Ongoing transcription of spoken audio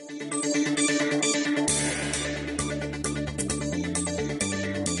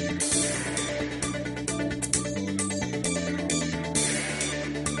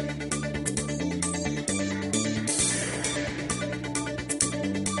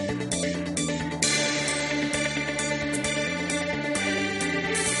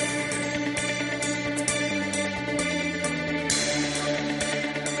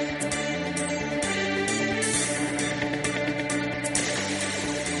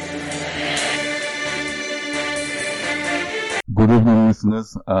Good evening,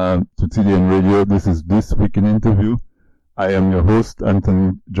 listeners, to TDN Radio. This is This Week in Interview. I am your host,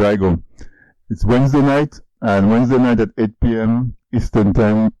 Anthony Drago. It's Wednesday night, and Wednesday night at 8 p.m. Eastern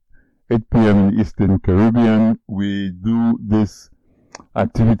Time, 8 p.m. in Eastern Caribbean, we do this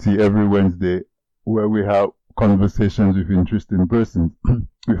activity every Wednesday where we have conversations with interesting persons.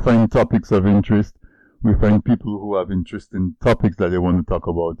 We find topics of interest. We find people who have interesting topics that they want to talk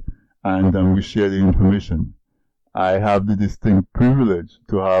about, and we share the information. I have the distinct privilege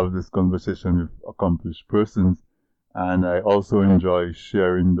to have this conversation with accomplished persons, and I also enjoy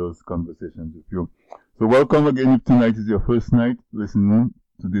sharing those conversations with you. So welcome again. If tonight is your first night listening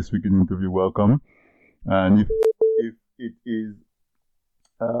to This Week in Interview, welcome. And if it is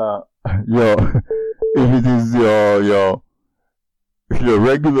your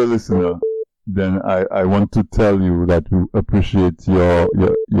regular listener, then I want to tell you that we appreciate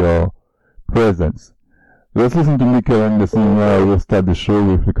your presence. Let's listen to Michael Anderson. We'll start the show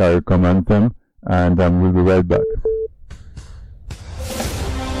with the CARICOM anthem, and we'll be right back.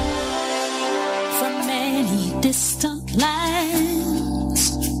 From many distant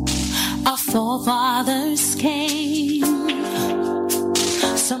lands, our forefathers came,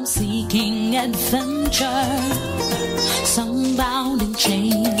 some seeking adventure, some bound in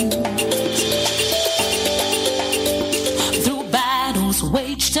chains. Through battles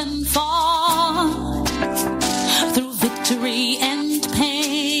waged and fought, through victory and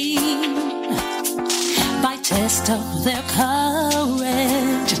pain, by test of their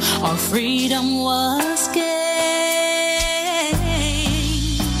courage, our freedom was gained.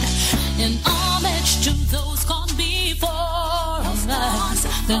 In homage to those gone before us,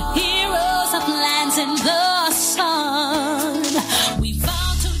 the heroes of lands in the sun, we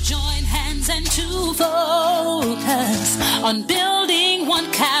vow to join hands and to focus on building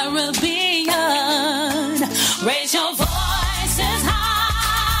one Caribbean. Raise your voices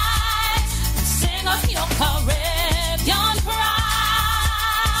high and sing of your Caribbean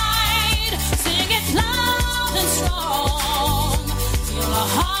pride. Sing it loud and strong. Feel our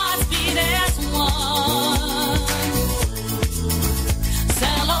hearts beat as one.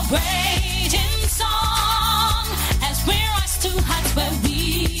 Celebrate in song as we rise to heights where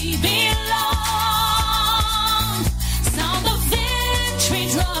we belong. Sound the victory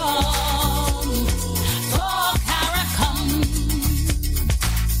drum for CARICOM.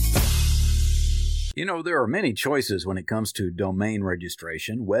 You know, there are many choices when it comes to domain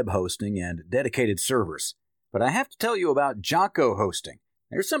registration, web hosting, and dedicated servers. But I have to tell you about Jocko Hosting.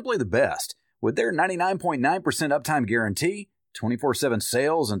 They're simply the best. With their 99.9% uptime guarantee, 24/7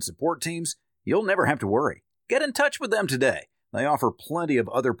 sales and support teams, you'll never have to worry. Get in touch with them today. They offer plenty of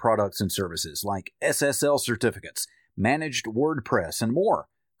other products and services like SSL certificates, managed WordPress, and more.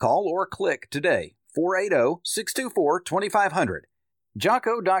 Call or click today, 480-624-2500.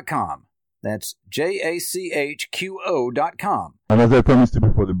 Jocko.com. That's JACHQO.com. And as I promised you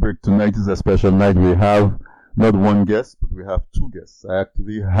before the break, tonight is a special night. We have not one guest, but we have two guests. I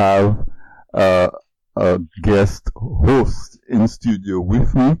actually have a guest host in studio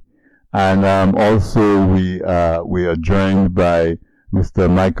with me, and also we are joined by Mr.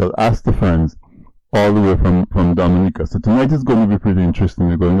 Michael Astafans, all the way from Dominica. So tonight is going to be pretty interesting.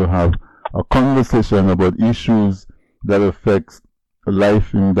 We're going to have a conversation about issues that affects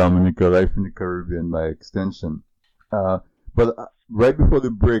life in Dominica, life in the Caribbean by extension. But right before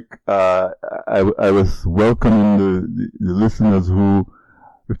the break, I was welcoming the listeners who,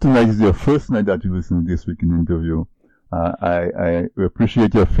 if tonight is your first night that you listen to This Week in Interview, I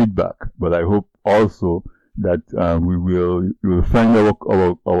appreciate your feedback, but I hope also that you will find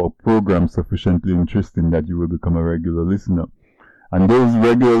our program sufficiently interesting that you will become a regular listener. And those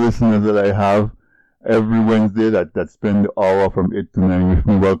regular listeners that I have every Wednesday that spend the hour from 8 to 9 with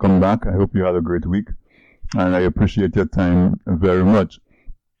me, welcome back. I hope you had a great week, and I appreciate your time very much.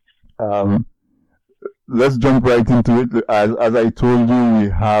 Let's jump right into it. As I told you, we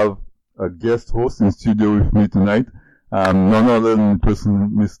have a guest host in studio with me tonight. None other than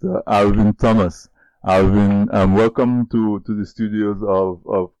Mr. Alvin Thomas. Alvin, welcome to the studios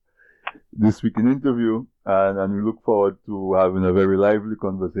of This Week in Interview, and we look forward to having a very lively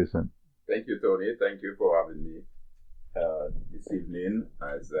conversation. Thank you, Tony. Thank you for having me this evening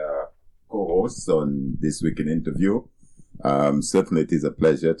as a co-host on This Week in Interview. Certainly it is a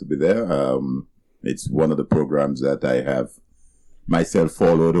pleasure to be there. It's one of the programs that I have myself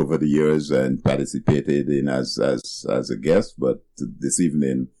followed over the years and participated in as a guest, but this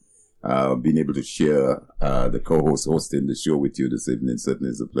evening, being able to share the co-host hosting the show with you this evening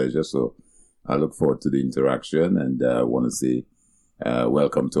certainly is a pleasure. So I look forward to the interaction, and I want to say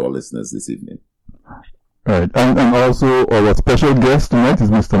welcome to all listeners this evening. Right. And also our special guest tonight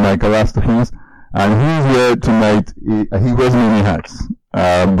is Mr. Michael Astafans, and he's here tonight. He wears many hats,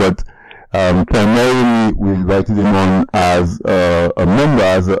 but primarily we invited him on as a member,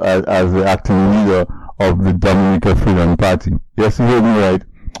 as the acting leader of the Dominica Freedom Party. Yes, you heard me right.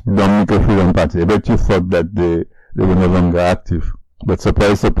 Dominica Freedom Party. I bet you thought that they were no longer active. But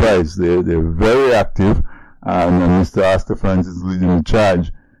surprise, surprise, they're very active, and Mr. Astafans is leading the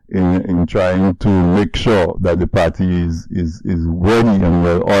charge in trying to make sure that the party is ready and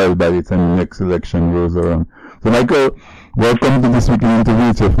well oiled by the time the next election rolls around. So Michael, welcome to this weekend interview.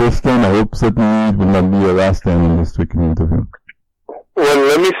 It's your first time. I hope certainly it will not be your last time in this weekend interview. Well,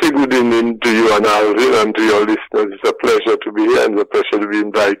 let me say good evening to you and Alvin and to your listeners. It's a pleasure to be here and it's a pleasure to be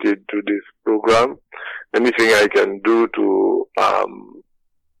invited to this program. Anything I can do to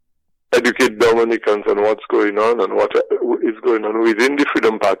educate Dominicans on what's going on and what is going on within the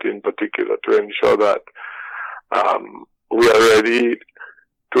Freedom Party in particular to ensure that we are ready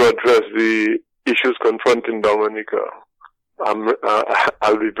to address the issues confronting Dominica.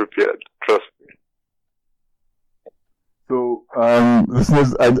 I'll be prepared. Trust me. So,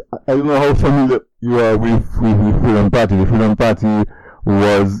 listeners, I don't know how familiar you are with the Freedom Party. The Freedom Party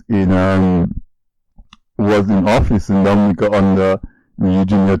was in office in Dominica under the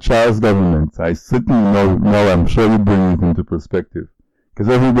Eugenia Charles government. I certainly know, now I'm sure you bring it into perspective, because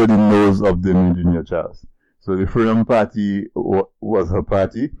everybody knows of the Eugenia Charles. So the Freedom Party was her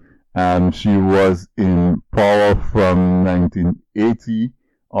party, and she was in power from 1980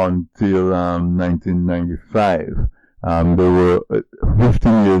 until 1995. There were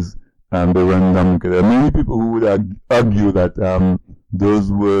 15 years they were in Dominica. There are many people who would argue that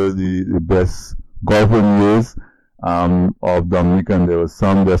those were the best governed years of Dominica, and there are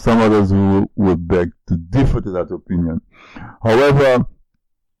some others who would beg to differ to that opinion. However,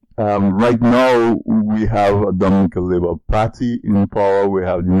 right now we have a Dominica Labour Party in power. We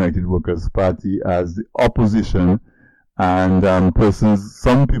have the United Workers Party as the opposition, and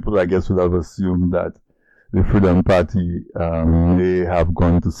some people I guess would have assumed that the Freedom Party may have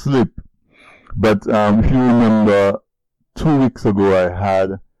gone to sleep. But if you remember, 2 weeks ago I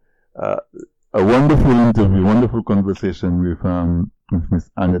had a wonderful conversation with Miss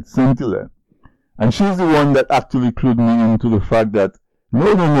Annette Saint-Hilaire. And she's the one that actually clued me into the fact that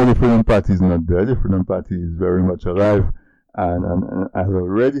no, the Freedom Party is not dead. The Freedom Party is very much alive and has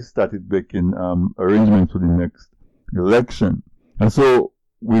already started making arrangements for the next election. And so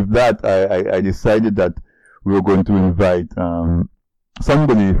with that, I decided that we were going to invite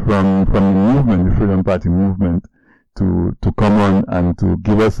somebody from the movement, the Freedom Party movement, to come on and to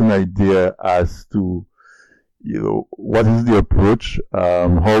give us an idea as to, what is the approach,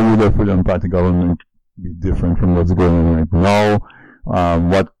 how would the Freedom Party government be different from what's going on right now,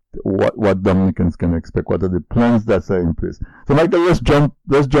 what Dominicans can expect, what are the plans that are in place. So Michael, let's jump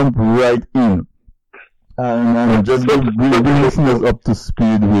right in. And just bring listeners up to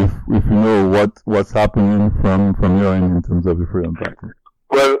speed with what's happening from your end in terms of the Freedom Party.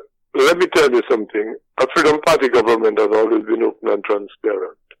 Well, let me tell you something. A Freedom Party government has always been open and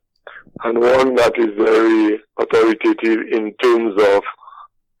transparent, and one that is very authoritative in terms of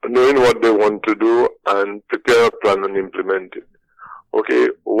knowing what they want to do and prepare a plan and implement it. Okay,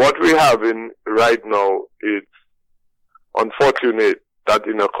 what we have in right now is unfortunate that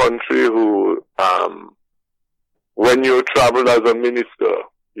in a country who, when you traveled as a minister,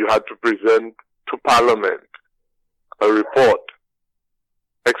 you had to present to Parliament a report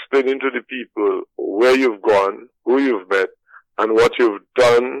explaining to the people where you've gone, who you've met, and what you've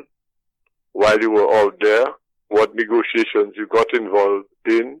done while you were out there, what negotiations you got involved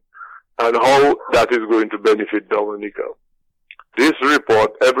in, and how that is going to benefit Dominica. This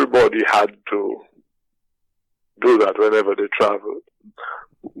report, everybody had to do that whenever they traveled.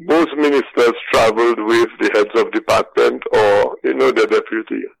 Most ministers traveled with the heads of department or, the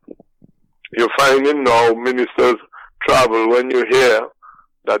deputy. You're finding now ministers travel when you hear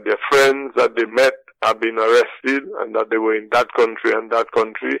that their friends that they met have been arrested and that they were in that country and that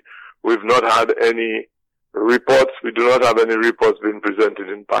country. We've not had any reports. We do not have any reports being presented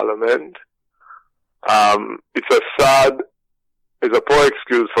in Parliament. It's a poor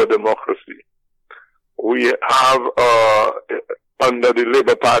excuse for democracy. We have, under the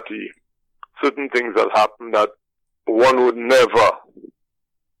Labour Party, certain things that happen that one would never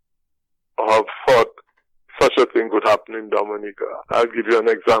have thought such a thing could happen in Dominica. I'll give you an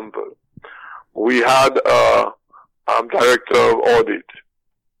example. We had a director of audit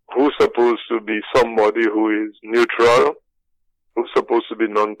who's supposed to be somebody who is neutral, who's supposed to be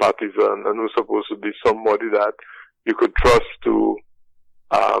non-partisan, and who's supposed to be somebody that you could trust to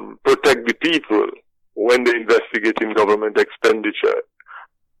protect the people when they're investigating government expenditure,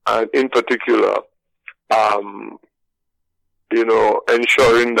 and in particular,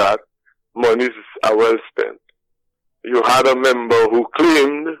 ensuring that monies are well spent. You had a member who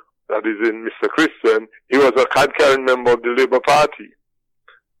claimed, that is in Mr. Christian, he was a card-carrying member of the Labour Party.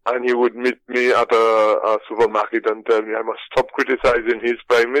 And he would meet me at a supermarket and tell me I must stop criticizing his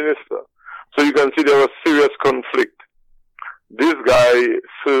prime minister. So you can see there was serious conflict. This guy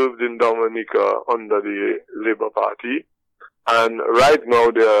served in Dominica under the Labour Party, and right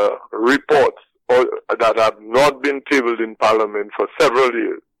now there are reports that have not been tabled in Parliament for several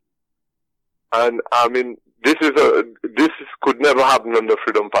years. And I mean, this could never happen under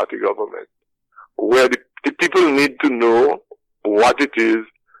Freedom Party government, where the people need to know what it is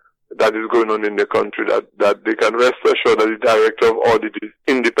that is going on in the country, that they can rest assured that the Director of Audit is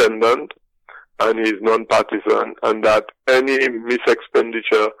independent and he is non-partisan, and that any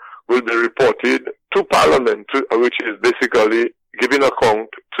mis-expenditure will be reported to Parliament, which is basically giving account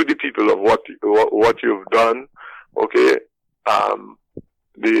to the people of what you've done. Okay,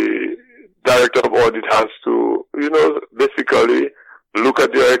 the Director of Audit has to, basically look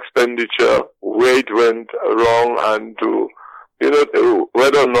at your expenditure, where it went wrong, and to,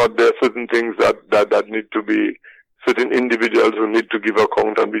 whether or not there are certain things that need to be, certain individuals who need to give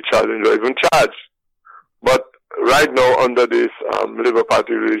account and be challenged or even charged. But right now, under this Labour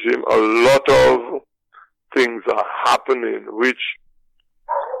Party regime, a lot of things are happening which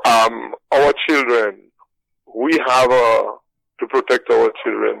our children, we have to protect our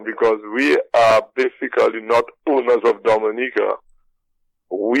children, because we are basically not owners of Dominica.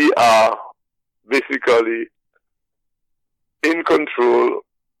 We are basically in control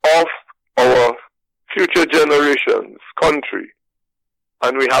of our future generations' country,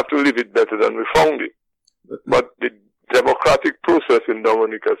 and we have to live it better than we found it. But the democratic process in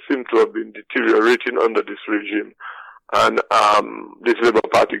Dominica seems to have been deteriorating under this regime and this Labour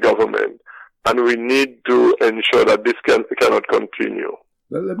Party government, and we need to ensure that this cannot continue.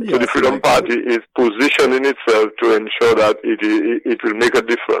 Well, so the Freedom Party is positioning itself to ensure that it will make a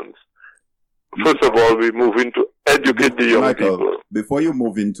difference. First of all, we move into educate the young people. Before you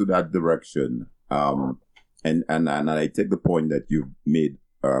move into that direction, and I take the point that you've made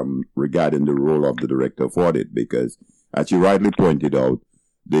regarding the role of the Director of Audit, because as you rightly pointed out,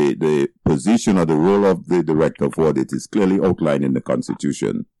 the position or the role of the Director of Audit is clearly outlined in the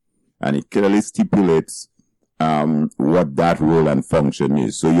Constitution, and it clearly stipulates what that role and function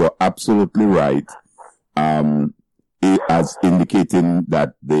is. So you're absolutely right, as indicating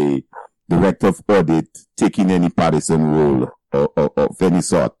that the Director of Audit taking any partisan role of any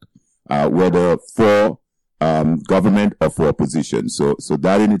sort, whether for government or for opposition. So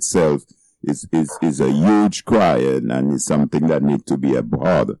that in itself is a huge cry and is something that needs to be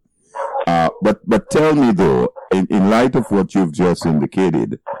abhorred. But tell me though, in light of what you've just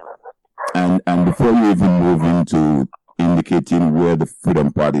indicated, and before you even move into indicating where the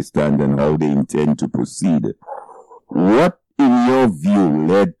Freedom Party stands and how they intend to proceed, what in your view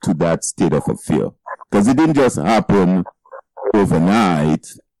led to that state of affair? Because it didn't just happen overnight.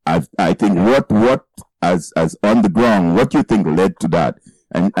 I think what as on the ground, what you think led to that?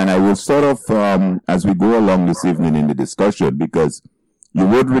 And I will sort of, as we go along this evening in the discussion, because you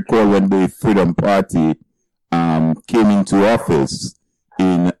would recall when the Freedom Party, came into office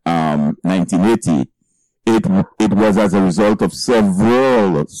in, 1980, it was as a result of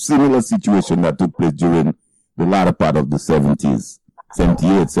several similar situations that took place during the latter part of the 70s,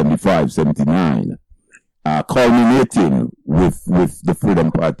 78, 75, 79. Culminating with the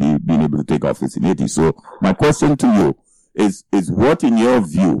Freedom Party being able to take office in 80. So my question to you is what in your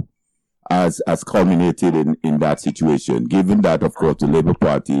view has culminated in that situation, given that of course the Labour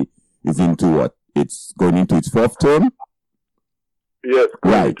Party is into what? It's going into its fourth term? Yes.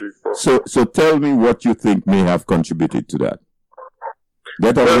 Right. So tell me what you think may have contributed to that.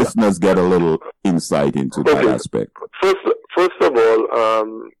 Let our listeners get a little insight into that aspect. First of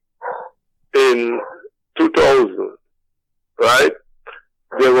all, in 2000, right,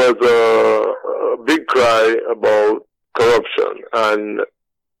 there was a big cry about corruption, and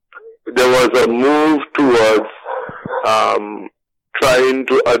there was a move towards trying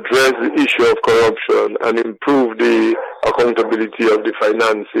to address the issue of corruption and improve the accountability of the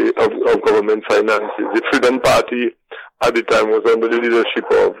finances of government finances. The Freedom Party at the time was under the leadership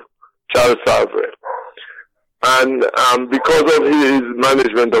of Charles Savre. And because of his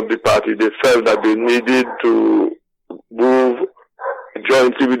management of the party, they felt that they needed to move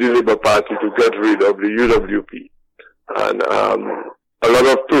jointly with the Labour Party to get rid of the UWP. And a lot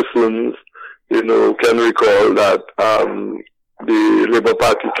of persons, can recall that the Labour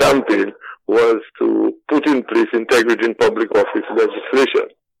Party campaign was to put in place integrity in public office legislation.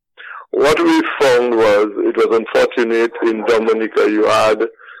 What we found was it was unfortunate in Dominica you had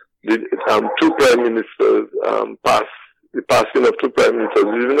the two prime ministers the passing of two prime ministers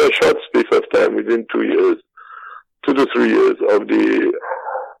within a short space of time, within 2 to 3 years of the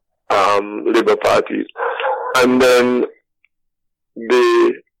Labour Party. And then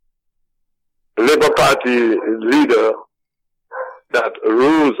the Labour Party leader that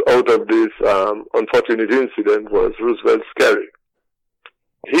rose out of this unfortunate incident was Roosevelt Skerritt.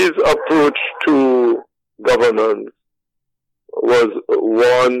 His approach to governance was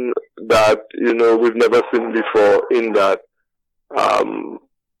one that, we've never seen before, in that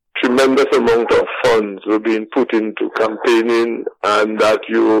tremendous amount of funds were being put into campaigning, and that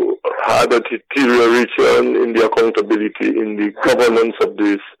you had a deterioration in the accountability in the governance of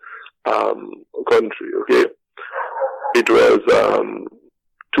this country, okay? It was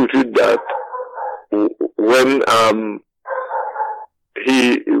touted that when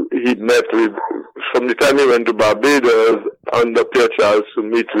he met with, from the time he went to Barbados under Pierre Charles to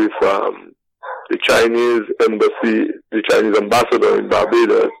meet with the Chinese embassy, the Chinese ambassador in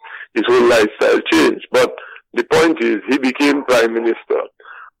Barbados, his whole lifestyle changed. But the point is, he became prime minister,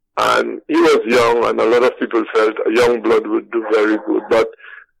 and he was young, and a lot of people felt a young blood would do very good. But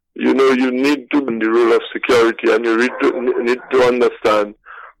you need to be in the role of security, and you need to understand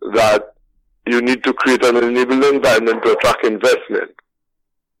that you need to create an enabling environment to attract investment.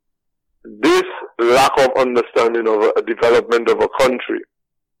 This lack of understanding of a development of a country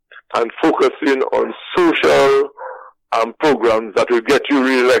and focusing on social programs that will get you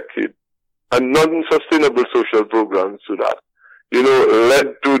re-elected, and non-sustainable social programs to that,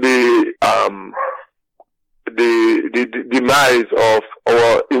 led to the demise of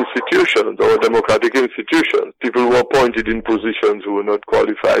our institutions, our democratic institutions. People were appointed in positions who were not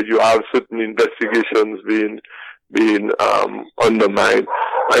qualified. You have certain investigations being undermined,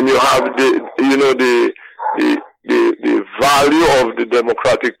 and you have the value of the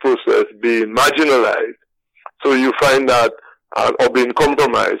democratic process being marginalized. So you find that, or being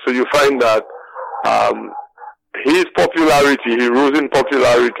compromised. So you find that his popularity, he rose in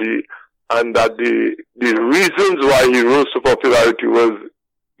popularity, and that the reasons why he rose to popularity was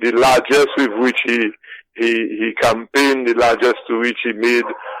the largesse with which he campaigned, the largesse to which he made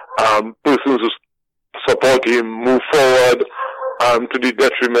persons who support him move forward, to the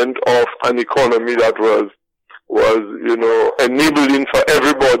detriment of an economy that was enabling for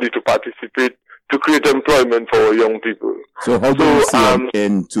everybody to participate, to create employment for our young people. So how do we see an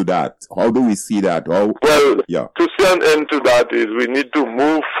end to that? How do we see that? To see an end to that is we need to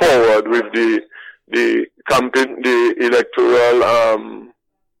move forward with the campaign, the electoral,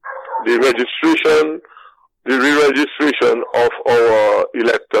 the registration, the re-registration of our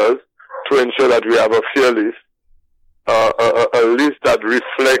electors, to ensure that we have a fair list, a list that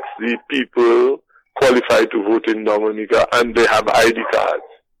reflects the people qualified to vote in Dominica, and they have ID cards.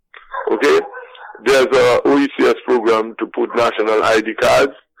 Okay? There's a OECS program to put national ID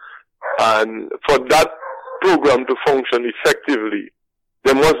cards, and for that program to function effectively,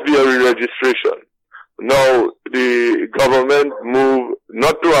 there must be a re-registration. Now, the government moved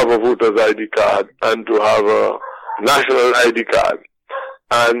not to have a voter's ID card and to have a national ID card,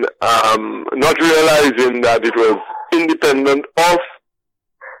 and not realizing that it was independent of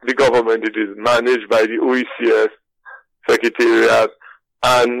the government. It is managed by the OECS Secretariat,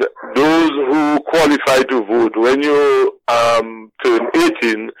 and those who qualify to vote, when you turn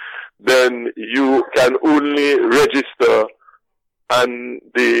 18, then you can only register, and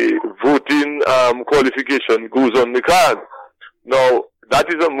the voting qualification goes on the card. Now, that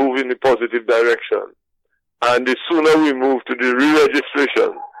is a move in the positive direction. And the sooner we move to the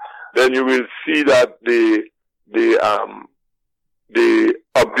re-registration, then you will see that the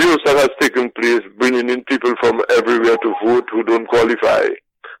abuse that has taken place, bringing in people from everywhere to vote who don't qualify.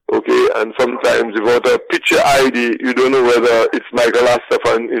 Okay, and sometimes without a picture ID, you don't know whether it's Michael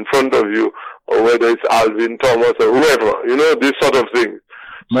Astafan in front of you or whether it's Alvin Thomas or whoever. This sort of thing.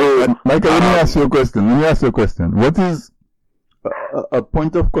 Michael, let me ask you a question. What is a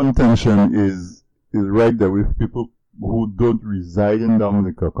point of contention is right there with people who don't reside in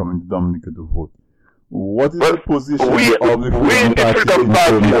Dominica coming to Dominica to vote. What is the position of the Freedom Party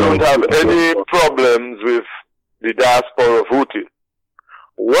don't have any problems with the diaspora voting.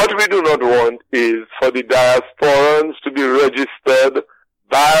 What we do not want is for the diasporans to be registered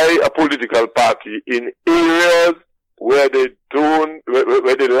by a political party in areas where they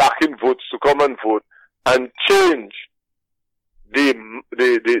lack in votes to come and vote, and change the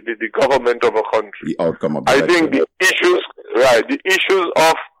government of a country. The outcome of the I think the issues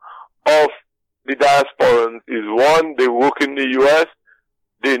of the diasporans is one, they work in the U.S.,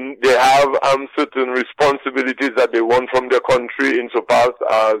 they have certain responsibilities that they want from their country insofar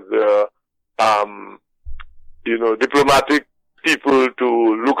as diplomatic people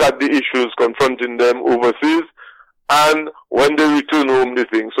to look at the issues confronting them overseas, and when they return home, they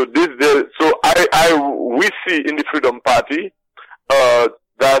think. So we see in the Freedom Party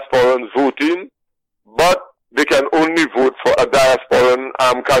diasporans voting, but they can only vote for a diasporan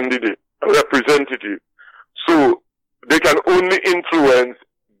candidate, a representative. So they can only influence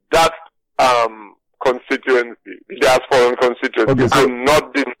that constituency, the diasporan constituency, Okay, and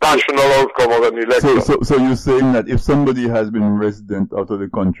not the national outcome of an election. So you're saying that if somebody has been resident out of the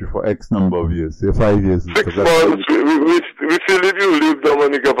country for X number of years, say 5 years, 6 months, we feel if you leave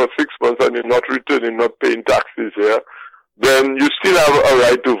Dominica for 6 months and you're not returning, not paying taxes here, then you still have a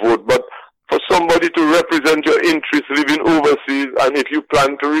right to vote. But for somebody to represent your interests living overseas, and if you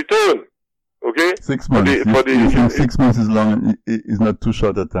plan to return, okay? 6 months. You think 6 months is long, is not too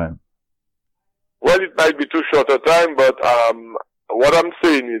short a time? Well, it might be too short a time, but what I'm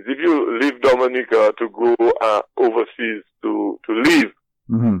saying is, if you leave Dominica to go overseas to live,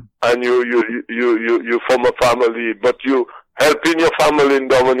 mm-hmm. and you form a family, but you helping your family in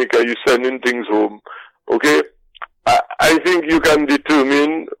Dominica, you sending things home, okay? I think you can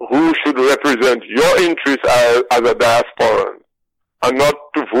determine who should represent your interests as a diasporan, and not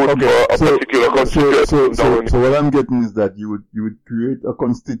to vote for a particular constituency. So what I'm getting is that you would create a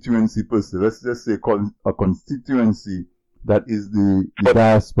constituency per se. Let's just say a constituency that is the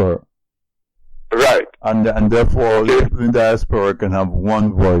diaspora. Right. And therefore the diaspora can have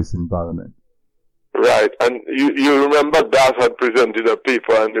one voice in parliament. Right. And you remember DAS had presented a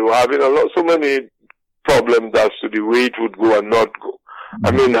paper, and they were having so many problems as to the way it would go and not go.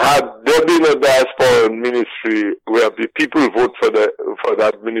 I mean, had there been a diaspora ministry where the people vote for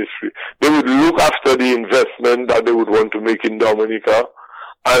that ministry, they would look after the investment that they would want to make in Dominica,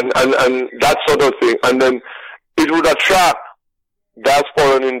 and that sort of thing. And then it would attract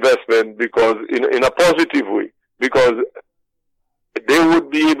diaspora investment because in a positive way, because they would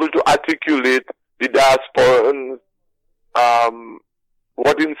be able to articulate the diasporans,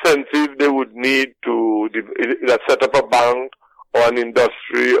 what incentive they would need to either set up a bank or an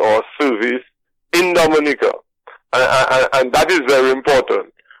industry or service in Dominica. And that is very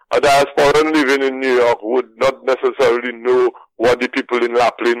important. A diasporan living in New York would not necessarily know what the people in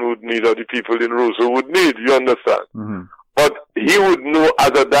Lapland would need or the people in Roseau would need, you understand? Mm-hmm. But he would know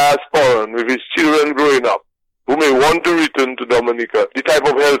as a diasporan with his children growing up, who may want to return to Dominica, the type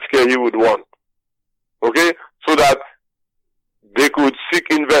of health care he would want. Okay? So that they could seek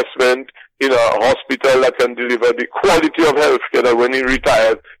investment in a hospital that can deliver the quality of health care that when he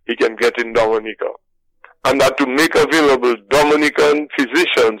retires, he can get in Dominica. And that to make available Dominican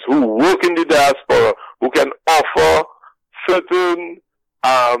physicians who work in the diaspora, who can offer certain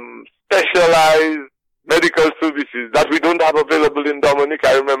specialized medical services that we don't have available in Dominica.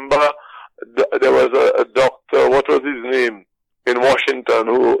 I remember there was a doctor, what was his name, in Washington,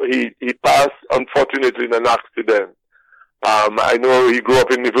 who he passed, unfortunately, in an accident. I know he grew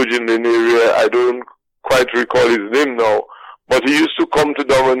up in the Virginian area. I don't quite recall his name now. But he used to come to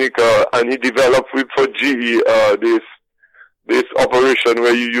Dominica, and he developed for GE this operation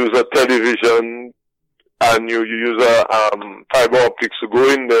where you use a television and you use a fiber optics to go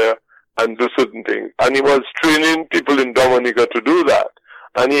in there and do certain things. And he was training people in Dominica to do that.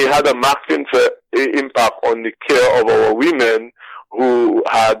 And he had a maximum impact on the care of our women who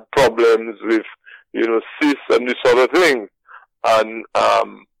had problems with, cysts and this sort of thing. And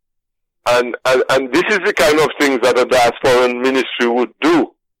this is the kind of things that a diasporan ministry would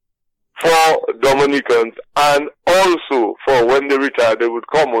do for Dominicans, and also for when they retire, they would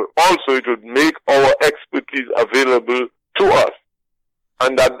come. Also, it would make our expertise available to us,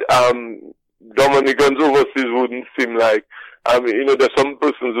 and that Dominicans overseas wouldn't seem like. There's some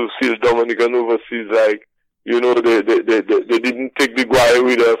persons who feel Dominican overseas like, they didn't take the guy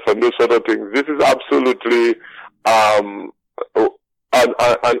with us and those sort of things. This is absolutely an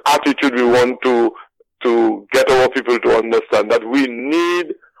attitude we want to get our people to understand, that we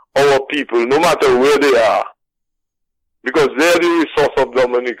need our people, no matter where they are, because they're the resource of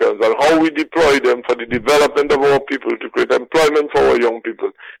Dominicans, and how we deploy them for the development of our people to create employment for our young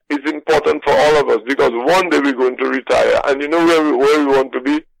people is important for all of us, because one day we're going to retire, and where we want to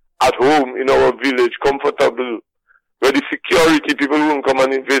be? At home, in our village, comfortable, where the security people won't come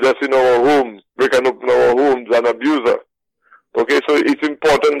and invade us in our homes, breaking up our homes and abuse us. Okay, so it's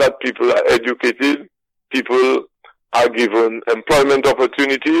important that people are educated, people are given employment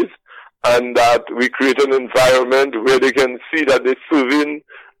opportunities, and that we create an environment where they can see that they're serving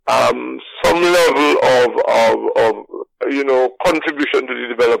some level of contribution to the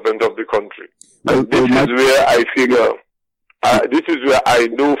development of the country. And this is where I figure, this is where I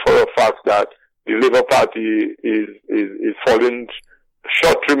know for a fact that the Labour Party is falling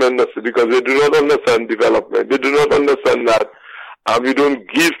short tremendously, because they do not understand development. They do not understand that you don't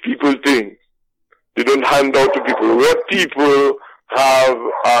give people things. You don't hand out to people. Where people have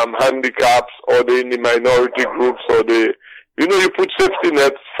handicaps, or they're in the minority groups, or you put safety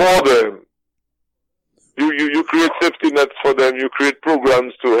nets for them. You create safety nets for them. You create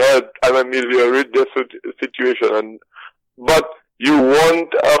programs to help and ameliorate their situation. But you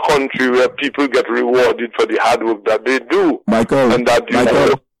want a country where people get rewarded for the hard work that they do. Michael,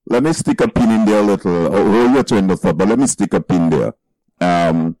 let me stick a pin in there a little. Hold your train of thought, but let me stick a pin there.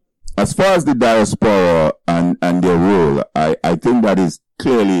 As far as the diaspora and their role, I think that is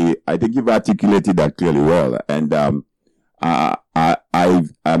clearly, I think you've articulated that clearly well. And I'm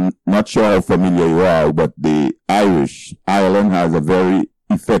not sure how familiar you are, but Ireland has a very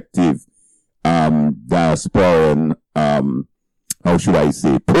effective diasporan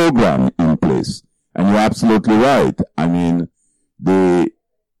program in place. And you're absolutely right. I mean, the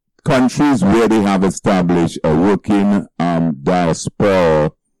countries where they have established a working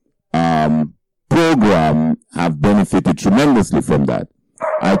diaspora program have benefited tremendously from that.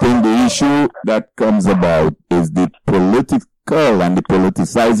 I think the issue that comes about is the political and the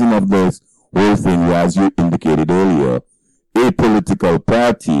politicizing of this whole thing, as you indicated earlier. A political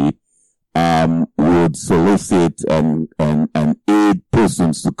party would solicit and aid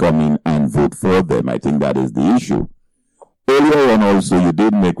persons to come in and vote for them. I think that is the issue. Earlier on also, you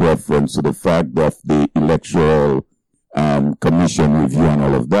did make reference to the fact of the electoral commission review and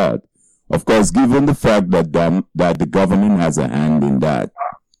all of that. Of course, given the fact that the government has a hand in that,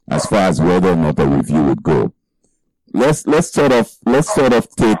 as far as whether or not a review would go, let's sort of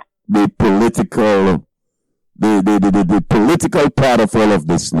take the political part of all of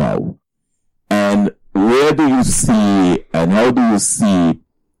this now. And where do you see and how do you see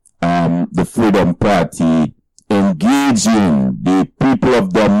the Freedom Party engaging the people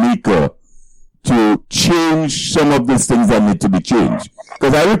of Dominica to change some of these things that need to be changed?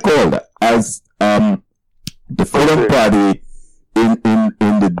 Because I recall that as the Freedom Party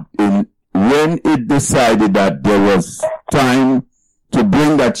when it decided that there was time to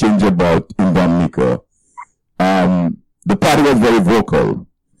bring that change about in Dominica, the party was very vocal.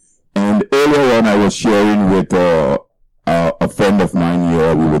 And earlier on, I was sharing with a friend of mine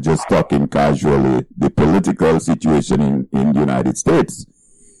here. We were just talking casually the political situation in the United States.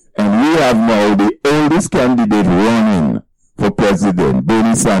 And we have now the oldest candidate running for president,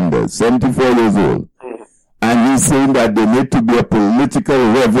 Bernie Sanders, 74 years old. And he's saying that there need to be a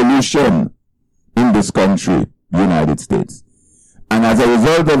political revolution in this country, United States. And as a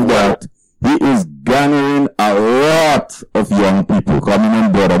result of that, he is garnering a lot of young people coming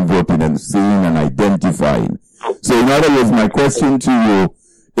on board and voting and seeing and identifying. So in other words, my question to you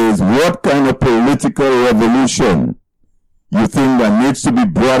is, what kind of political revolution you think that needs to be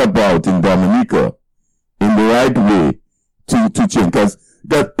brought about in Dominica in the right way to change? Because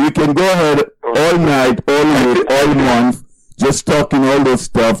we can go ahead all night, all week, all month, just talking all this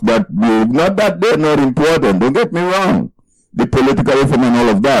stuff that not that they're not important. Don't get me wrong. The political reform and all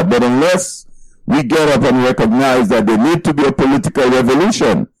of that. But unless we get up and recognize that there need to be a political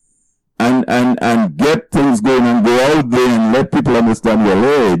revolution and get things going and go out there and let people understand, well,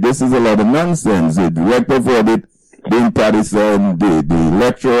 hey, this is a lot of nonsense. The director for it being partisan, the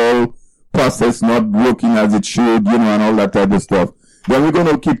electoral process not working as it should, and all that type of stuff. Then we're going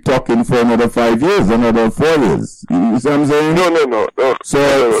to keep talking for another 5 years, another 4 years. You see what I'm saying? No. So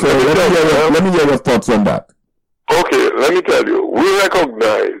let me hear your thoughts on that. Okay, let me tell you. We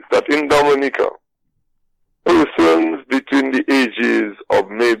recognize that in Dominica, persons between the ages of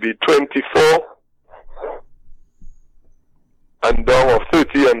maybe 24 and down, or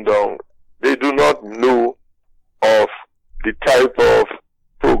 30 and down, they do not know of the type of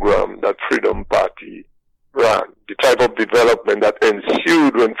program that Freedom Party ran, the type of development that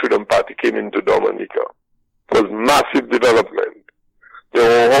ensued when Freedom Party came into Dominica. It was massive development.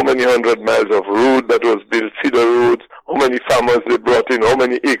 There were how many 100 miles of road that was built, feeder roads, how many farmers they brought in, how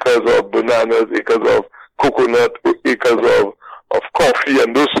many acres of bananas, acres of coconut, acres of coffee,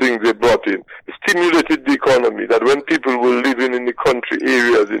 and those things they brought in. It stimulated the economy, that when people were living in the country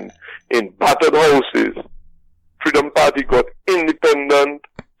areas in battered houses, Freedom Party got independent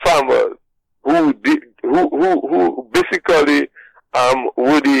farmers who basically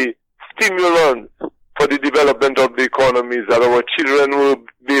were the stimulants for the development of the economies, that our children will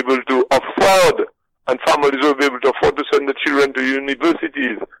be able to afford, and families will be able to afford to send the children to university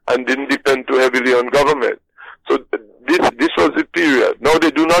entities and didn't depend too heavily on government. So this was the period. Now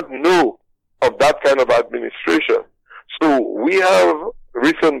they do not know of that kind of administration. So we are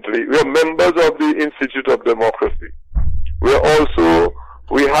members of the Institute of Democracy. We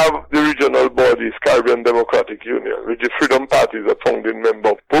have the regional bodies, Caribbean Democratic Union, which the Freedom Party is a founding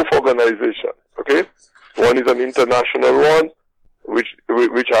member of both organizations. Okay? One is an international one, which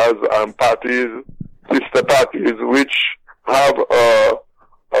has parties, sister parties, which have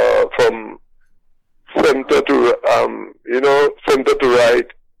from center to center to right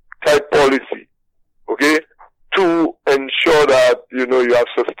type policy. Okay? To ensure that you have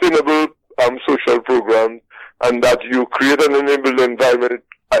sustainable social programs and that you create an enabling environment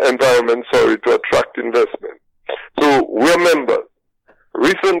to attract investment. So we're members.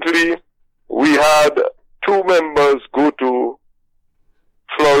 Recently, we had 2 members go to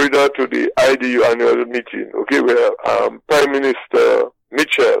Florida to the IDU annual meeting, okay, where Prime Minister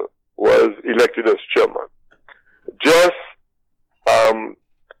Mitchell was elected as chairman. Just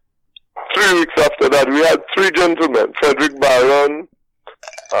 3 weeks after that, we had 3 gentlemen, Frederick Barron,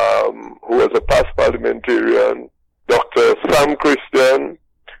 who was a past parliamentarian, Dr. Sam Christian,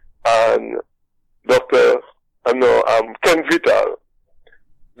 and Ken Vital.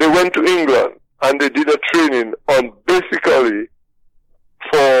 They went to England and they did a training on basically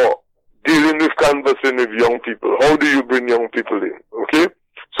for dealing with canvassing with young people. How do you bring young people in? Okay?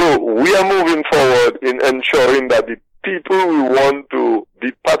 So we are moving forward in ensuring that the people we want to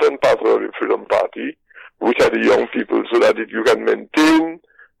be part and parcel of the Freedom Party, which are the young people, so that you can maintain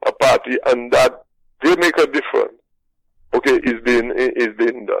a party and that they make a difference, okay, is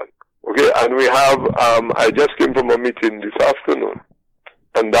being done. Okay, and we have, I just came from a meeting this afternoon,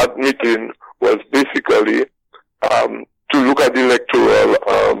 and that meeting was basically to look at the electoral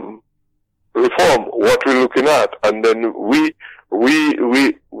reform, what we're looking at, and then we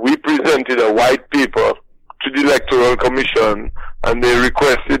presented a white paper to the Electoral Commission, and they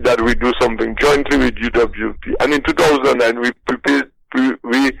requested that we do something jointly with UWP. And in 2009, we prepared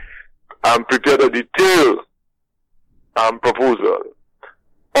a detailed proposal.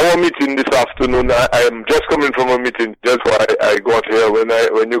 Our meeting this afternoon, I am just coming from a meeting just why I got here.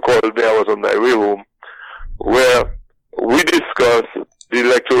 When you called me, I was on my way home, where we discussed the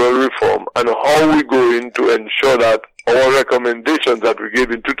electoral reform and how we're going to ensure that our recommendations that we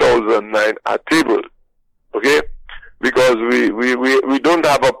gave in 2009 are tabled. Okay? Because we don't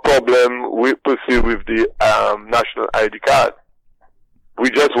have a problem with the national ID card. We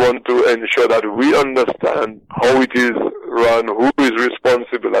just want to ensure that we understand how it is run, who is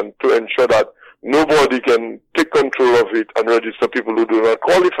responsible, and to ensure that nobody can take control of it and register people who do not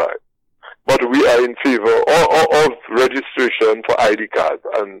qualify. But we are in favor of registration for ID cards,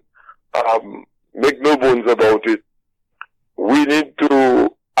 and make no bones about it. We need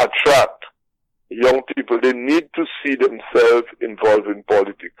to attract young people. They need to see themselves involved in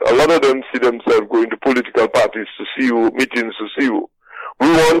politics. A lot of them see themselves going to political parties to see you, meetings to see you. We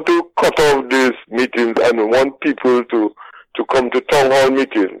want to cut off these meetings and we want people to come to town hall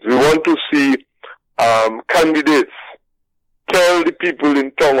meetings. We want to see candidates tell the people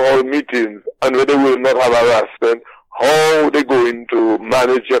in town hall meetings, and where they will not have harassment, how they're going to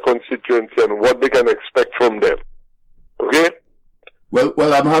manage their constituency and what they can expect from them. Okay?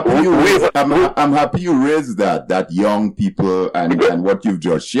 Well, I'm happy I'm happy you raised that young people and what you've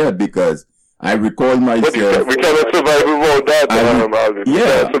just shared, because I recall myself. We cannot survive without that, Alvin. Yeah. We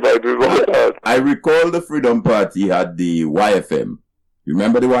cannot survive without that. I recall the Freedom Party had the YFM. You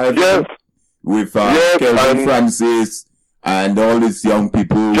remember the YFM? Yes. With Kelvin Francis and all these young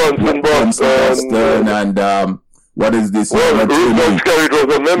people. Johnson Boston and what is this? Well, Roosevelt Skerritt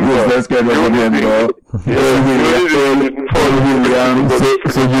was a member. Roosevelt Skerritt was a member.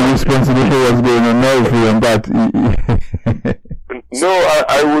 So you're responsible for what's going on now, Freedom Party? No,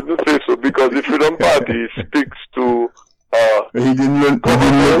 I wouldn't say so, because the Freedom Party speaks to he didn't learn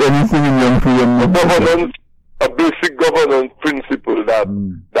anything in Young Freedom. Governance, a basic governance principle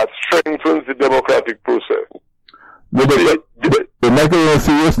that strengthens the democratic process. But Michael, on a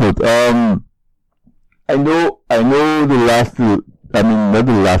serious note, I know not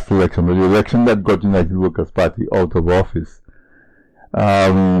the last election, but the election that got United Workers' Party out of office.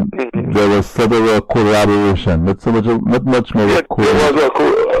 There was sort of a collaboration, not much more of collaboration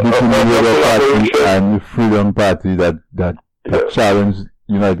between the Labour Party and the Freedom Party that challenged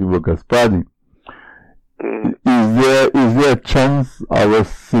United Workers' Party. Is there a chance of a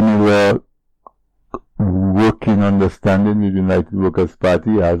similar working understanding with United Workers'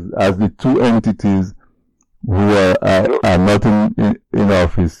 Party as the two entities who are not in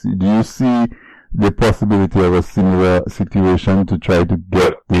office? Do you see the possibility of a similar situation to try to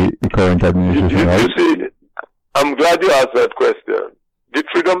get the current administration out? You see, I'm glad you asked that question. The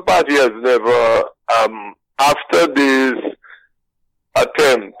Freedom Party has never, after this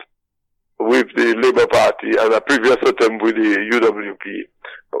attempt with the Labour Party and a previous attempt with the UWP,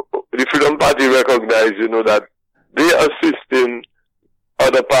 the Freedom Party recognized, that they assisting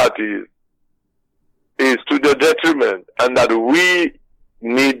other parties is to their detriment, and that we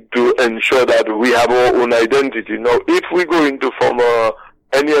need to ensure that we have our own identity. Now, if we go into form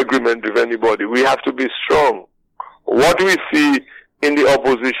any agreement with anybody, we have to be strong. What we see in the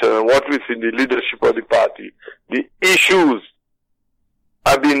opposition and what we see in the leadership of the party, the issues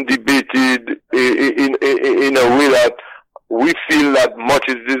have been debated in a way that we feel that much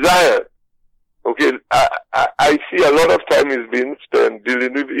is desired. Okay, I see a lot of time is being spent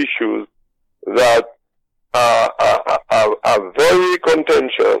dealing with issues that are very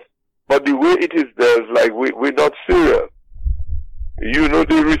contentious, but the way it is there is like we're not serious.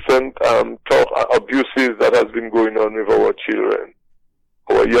 The recent abuses that has been going on with our children,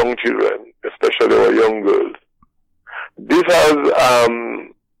 our young children, especially our young girls. This has,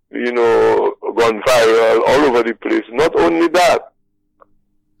 gone viral all over the place. Not only that,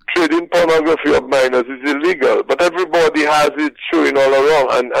 trading pornography of minors is illegal, but everybody has it showing all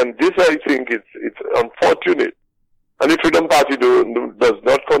around, and this, I think, it's unfortunate. And the Freedom Party does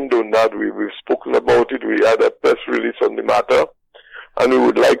not condone that. We've spoken about it. We had a press release on the matter, and we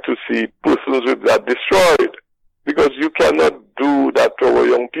would like to see persons with that destroyed, because you cannot do that to our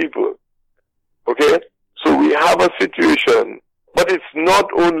young people. Okay? So we have a situation, but it's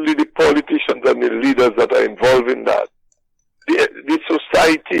not only the politicians and the leaders that are involved in that. The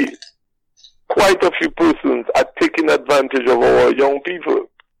society, quite a few persons are taking advantage of our young people.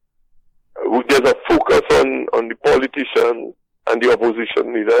 There's a focus on the politicians and the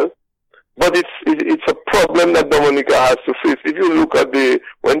opposition leaders, but it's a problem that Dominica has to face. If you look at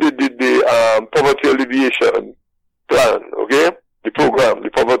when they did the poverty alleviation plan, okay, the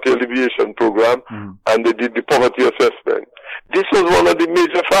poverty alleviation program, and they did the poverty assessment. This was one of the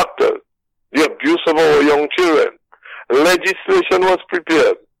major factors, the abuse of our young children. Legislation was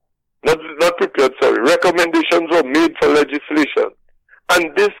prepared. Not prepared, sorry. Recommendations were made for legislation.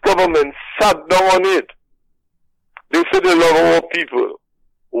 And this government sat down on it. They said they love our people.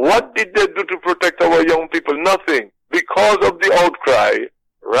 What did they do to protect our young people? Nothing. Because of the outcry,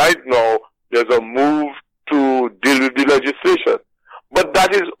 right now, there's a move to deal with the legislation. But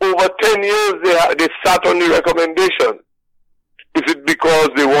that is over 10 years they sat on the recommendation. Is it because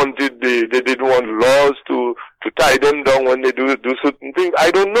they didn't want laws to tie them down when they do certain things? I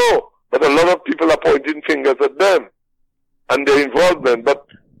don't know. But a lot of people are pointing fingers at them and their involvement. But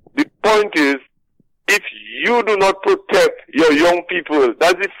the point is, if you do not protect your young people,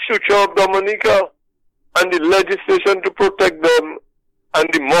 that's the future of Dominica, and the legislation to protect them and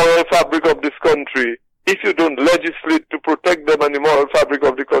the moral fabric of this country. If you don't legislate to protect them and the moral fabric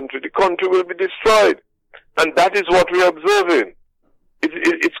of the country will be destroyed. And that is what we are observing.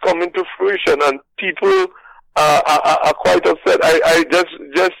 It's coming to fruition, and people are quite upset. I just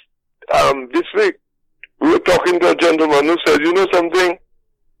this week, we were talking to a gentleman who said, you know something?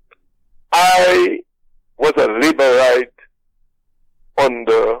 I was a Labourite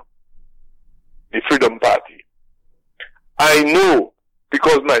under the Freedom Party. I know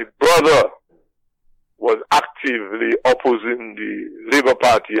because my brother was actively opposing the Labour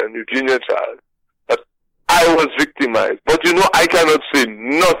Party and Eugenia Child, that I was victimized. But I cannot say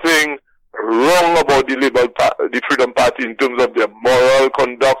nothing wrong about the Freedom Party in terms of their moral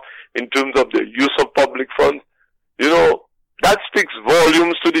conduct, in terms of their use of public funds. That speaks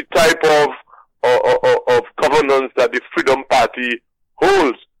volumes to the type of governance that the Freedom Party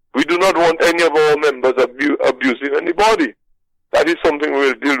holds. We do not want any of our members abusing anybody. That is something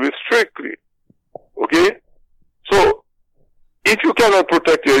we'll deal with strictly. Okay? So, if you cannot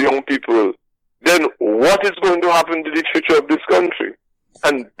protect your young people, then what is going to happen to the future of this country?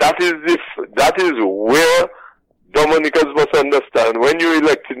 And that is where Dominicans must understand. When you're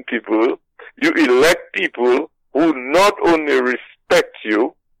electing people, you elect people who not only respect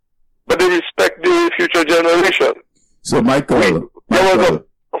you, but they respect the future generation. So, Michael,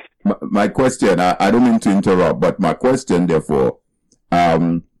 my question, I don't mean to interrupt, but my question, therefore,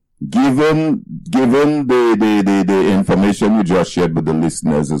 given the information you just shared with the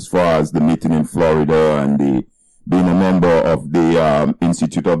listeners as far as the meeting in Florida and being a member of the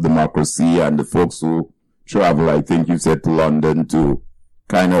Institute of Democracy and the folks who travel, I think you said, to London to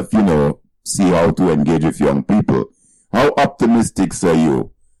kind of, see how to engage with young people. How optimistic are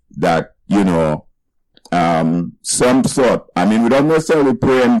you that, some sort, we're not necessarily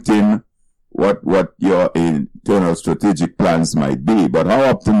preempting what your internal strategic plans might be, but how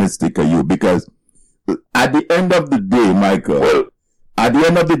optimistic are you? Because at the end of the day, Michael, at the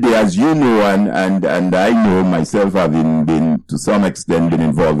end of the day, as you know, and I know myself, having been to some extent been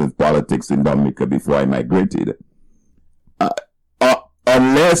involved with politics in Dominica before I migrated,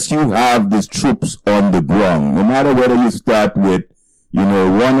 unless you have these troops on the ground, no matter whether you start with,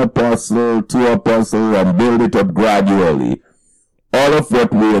 one apostle, two apostles, and build it up gradually, all of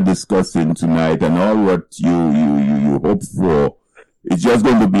what we are discussing tonight and all what you hope for, it's just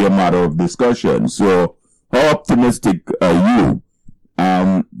going to be a matter of discussion. So how optimistic are you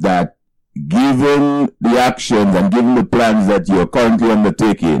that given the actions and given the plans that you're currently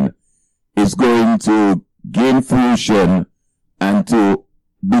undertaking is going to gain fruition and to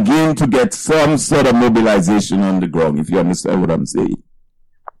begin to get some sort of mobilization on the ground, if you understand what I'm saying?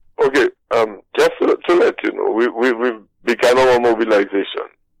 Okay, just to let you know, we've begun our mobilization.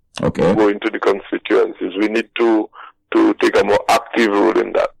 Okay. Go into the constituencies. We need to take a more active role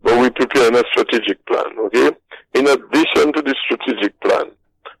in that. But we're preparing a strategic plan, okay? In addition to the strategic plan,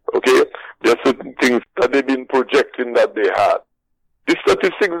 okay, there are certain things that they've been projecting that they had. The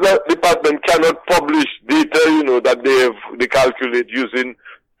statistics department cannot publish data, that they calculate using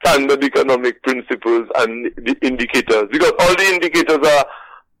standard economic principles and the indicators, because all the indicators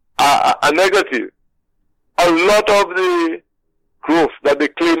are negative. A lot of the growth that they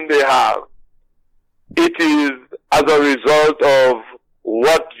claim they have, it is as a result of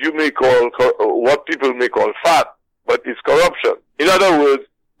what people may call fat, but it's corruption. In other words,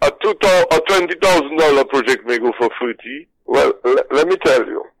 a $20,000 project may go for 30. Well, let me tell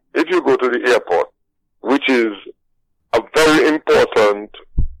you, if you go to the airport, which is a very important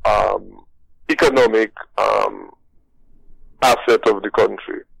economic asset of the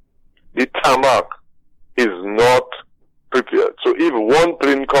country, the tarmac is not prepared. So if one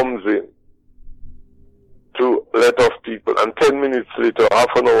plane comes in to let off people, and 10 minutes later,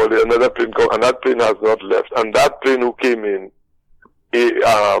 half an hour later, another plane comes, and that plane has not left, and that plane who came in,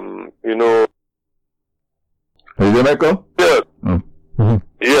 Are you there, Michael? Yes. Mm-hmm.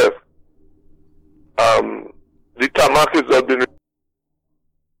 Yes. The tarmac is not been.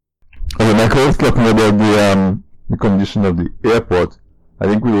 Okay, Michael was talking about the condition of the airport. I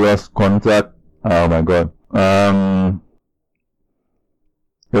think we lost contact. Oh my God.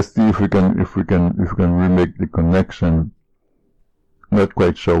 Let's see if we can remake the connection. Not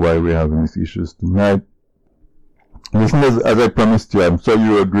quite sure why we're having these issues tonight. Listeners, as I promised you, I'm sure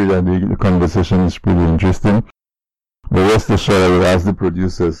you agree that the conversation is pretty interesting. But rest assured, I will ask the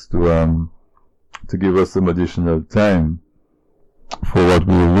producers to give us some additional time for what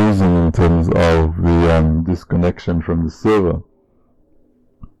we were losing in terms of the disconnection from the server.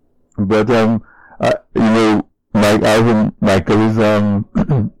 But Michael is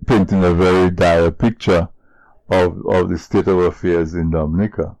painting a very dire picture of the state of affairs in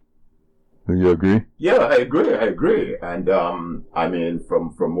Dominica. Do you agree? Yeah, I agree. And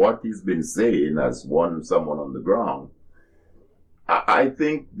from what he's been saying as someone on the ground, I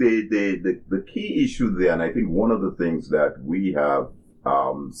think the key issue there, and I think one of the things that we have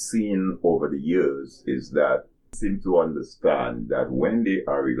seen over the years, is that they seem to understand that when they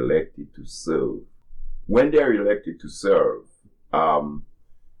are elected to serve,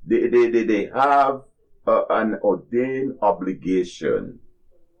 they have an ordained obligation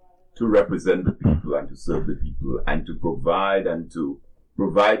to represent the people and to serve the people and to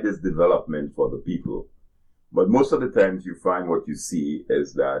provide this development for the people. But most of the times you find what you see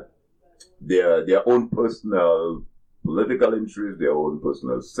is that their own personal political interests, their own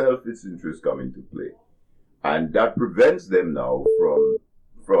personal selfish interests come into play. And that prevents them now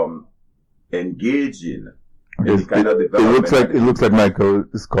from engaging in the kind of development. It looks like Michael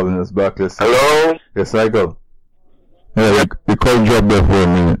is calling us back. Hello? Yes, Michael. Yeah, the call dropped there for a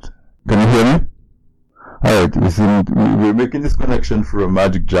minute. Can you hear me? Alright, we're making this connection through a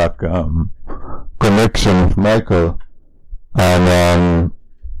Magic Jack connection with Michael, and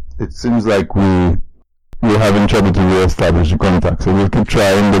it seems like we're having trouble to re-establish the contact, so we'll keep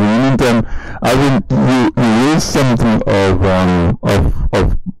trying. But in the meantime, I think you raised something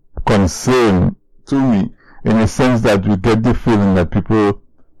of concern to me, in the sense that we get the feeling that people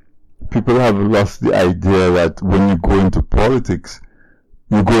have lost the idea that when you go into politics,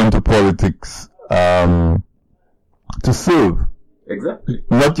 to serve. Exactly.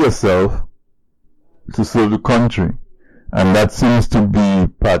 Not yourself, to serve the country. And that seems to be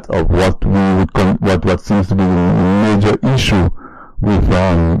part of what seems to be the major issue with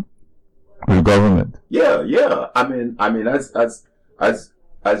government. Yeah. I mean, as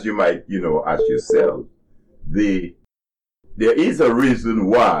you might, ask yourself, there is a reason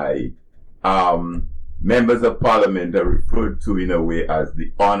why members of parliament are referred to in a way as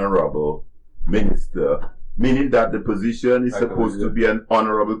the honorable minister, meaning that the position is supposed to be an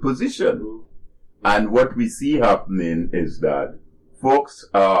honorable position. And what we see happening is that folks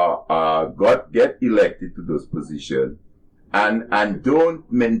get elected to those positions and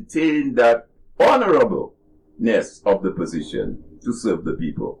don't maintain that honorableness of the position to serve the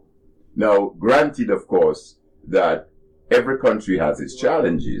people. Now, granted, of course, that every country has its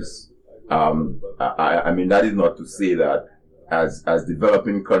challenges. I mean, that is not to say that as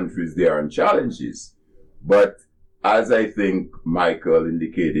developing countries there are challenges. But as I think Michael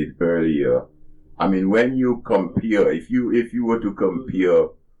indicated earlier, I mean, when you compare, if you were to compare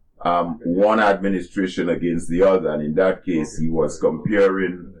one administration against the other, and in that case he was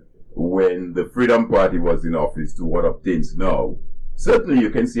comparing when the Freedom Party was in office to what obtains now, certainly you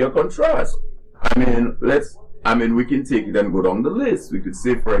can see a contrast. I mean, we can take it and go down the list. We could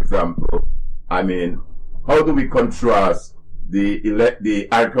say, for example, I mean, how do we contrast the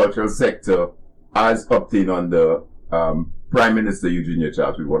agricultural sector as obtained under Prime Minister Eugene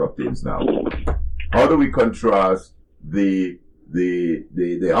Charles with what obtains now? How do we contrast the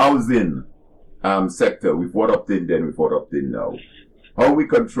housing sector with what obtained then with what obtained now? How we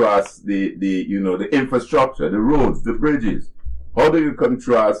contrast the infrastructure, the roads, the bridges? How do you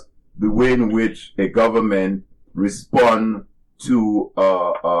contrast the way in which a government respond to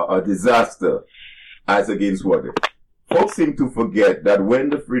a disaster as against what? Folks seem to forget that when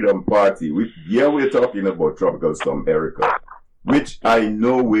the Freedom Party, we're talking about Tropical Storm Erica, which I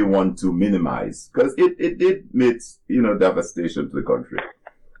know we want to minimize, because it did make, devastation to the country.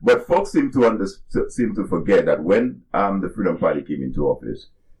 But folks seem to forget that when the Freedom Party came into office,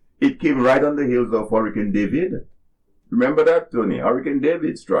 it came right on the heels of Hurricane David. Remember that, Tony? Hurricane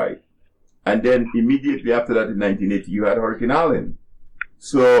David strike. And then immediately after that in 1980, you had Hurricane Allen.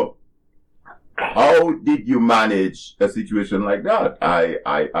 So how did you manage a situation like that? I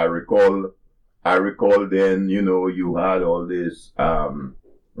recall then, you had all this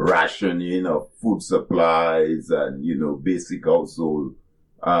rationing of food supplies and, basic household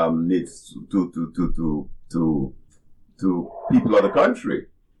needs to people of the country.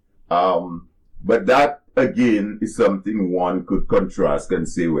 But that again is something one could contrast and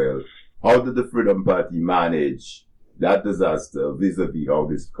say, well, how did the Freedom Party manage that disaster vis-a-vis how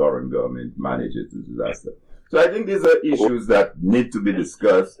this current government manages the disaster? So I think these are issues that need to be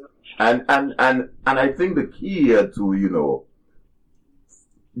discussed. And I think the key here to,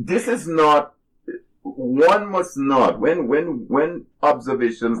 this is not, one must not, when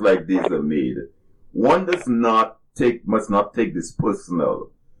observations like these are made, one must not take this personal.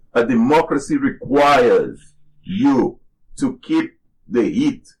 A democracy requires you to keep the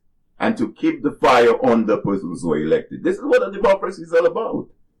heat and to keep the fire on the persons who are elected. This is what a democracy is all about.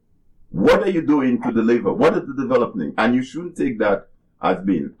 What are you doing to deliver? What is the development? And you shouldn't take that as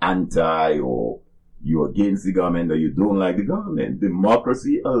being anti or you're against the government or you don't like the government.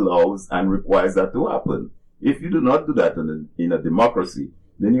 Democracy allows and requires that to happen. If you do not do that in a democracy,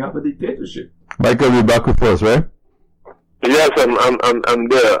 then you have a dictatorship. Michael, you're back with us, right? Yes, I'm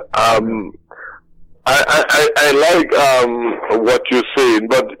there. I like what you're saying,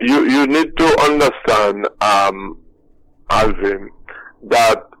 but you need to understand, Alvin,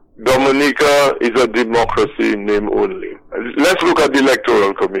 that Dominica is a democracy in name only. Let's look at the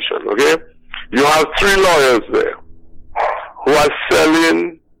Electoral Commission, okay? You have 3 lawyers there who are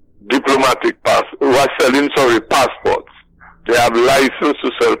selling passports. They have license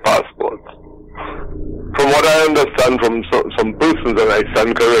to sell passports. From what I understand from some persons, and I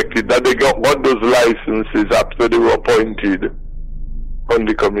stand corrected, that they got those licenses after they were appointed on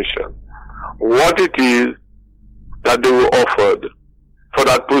the commission. What it is that they were offered for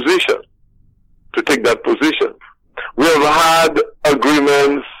that position, to take that position. We have had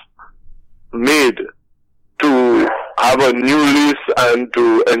agreements made to have a new list and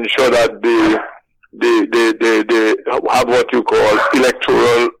to ensure that they have what you call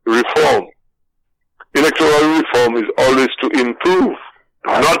electoral reform. Electoral reform is always to improve,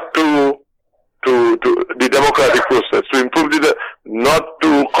 not to the democratic process, to improve not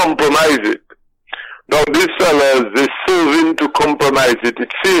to compromise it. Now these fellas, they serving to compromise it,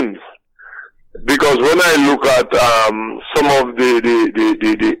 it seems. Because when I look at some of the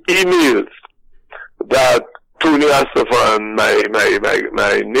emails that Tony Astafan, my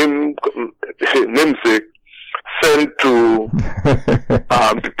namesake, sent to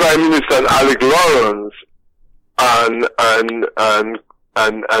the Prime Minister Alec Lawrence and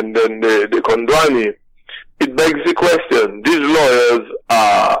then the Kondwani, it begs the question. These lawyers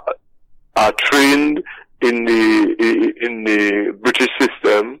are trained in the British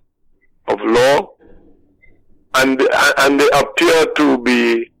system of law, and they appear to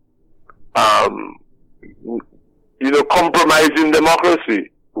be, compromising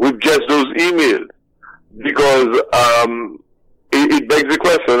democracy with just those emails, because it begs the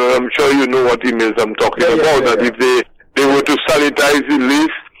question, and I'm sure you know what emails I'm talking about. That if they were to sanitize the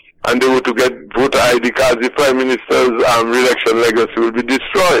list and they were to get voter ID cards, the Prime Minister's re-election legacy will be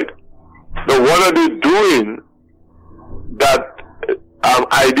destroyed. Now, what are they doing that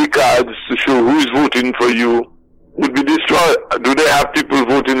ID cards to show who is voting for you would be destroyed? Do they have people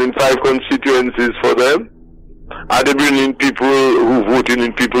voting in 5 constituencies for them? Are they bringing people who voting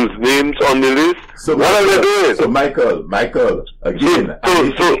in people's names on the list? So what are they doing? So Michael, again.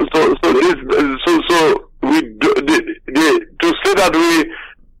 To say that we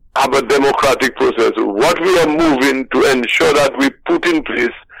have a democratic process, what we are moving to ensure that we put in place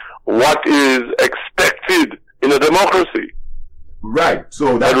what is expected in a democracy. Right.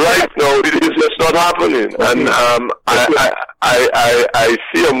 So that right now it is just not happening, and I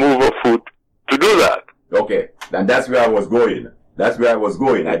see a move afoot to do that. Okay, and that's where I was going.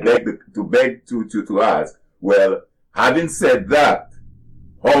 I beg to ask. Well, having said that,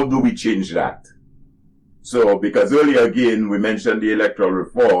 how do we change that? So, because earlier again we mentioned the electoral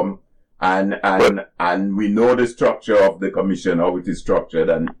reform, and we know the structure of the commission, how it is structured,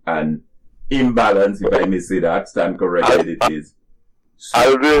 and imbalance, if I may say that, stand corrected it is. So,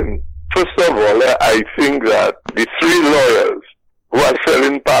 Alvin, first of all, I think that the 3 lawyers who are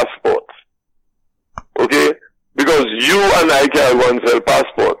selling passports, okay, because you and I can go and sell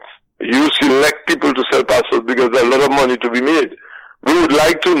passports. You select people to sell passports because there's a lot of money to be made. We would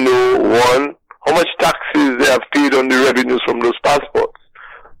like to know, one, how much taxes they have paid on the revenues from those passports.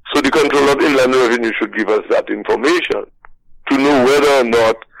 So the Controller of Inland Revenue should give us that information to know whether or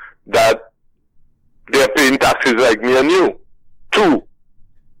not that they are paying taxes like me and you. 2,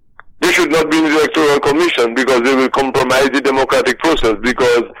 they should not be in the Electoral Commission because they will compromise the democratic process,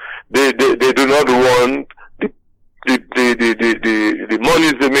 because they do not want the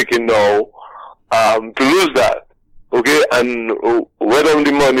monies they're making now to lose that. Okay, and whether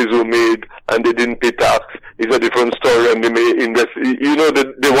the monies were made and they didn't pay tax is a different story, and they may invest.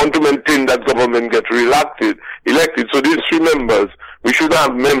 They want to maintain that government get elected. So these 3 members, we should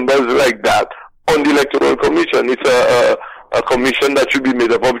have members like that on the Electoral Commission. It's a commission that should be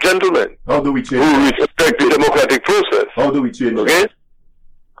made up of gentlemen. How do we change who that? respect the democratic process. How do we change okay? that?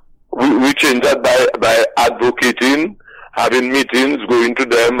 We change that by advocating, having meetings, going to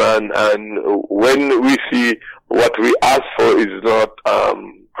them, and when we see what we ask for is not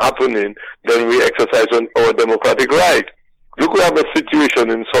happening, then we exercise on our democratic right. Look, we have a situation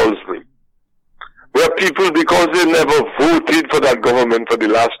in Salisbury where people, because they never voted for that government for the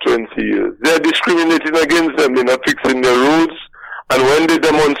last 20 years, they're discriminating against them. They're not fixing their roads, and when they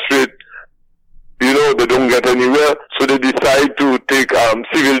demonstrate, they don't get anywhere, so they decide to take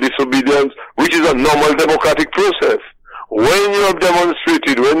civil disobedience, which is a normal democratic process. When you have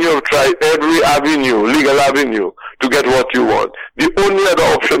demonstrated, when you have tried every avenue, legal avenue, to get what you want, the only other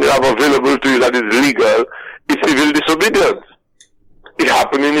option you have available to you that is legal is civil disobedience. It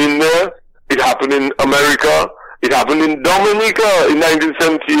happened in India, it happened in America, it happened in Dominica in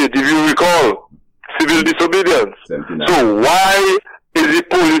 1978, if you recall, civil disobedience. 79. So why is the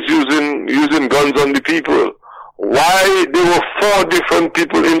police using guns on the people? Why there were 4 different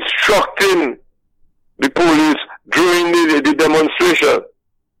people instructing the police during the demonstration,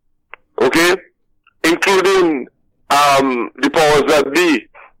 okay, including the powers that be,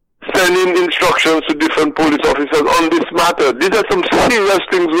 sending instructions to different police officers on this matter. These are some serious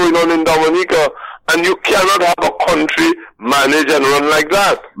things going on in Dominica, and you cannot have a country manage and run like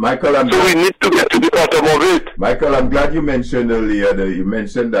that. Michael, we need to get to the bottom of it. Michael, I'm glad you mentioned earlier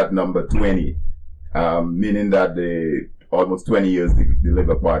that number 20, meaning that almost 20 years the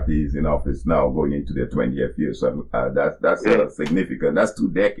Labour Party is in office now, going into their 20th year. So that's significant. That's 2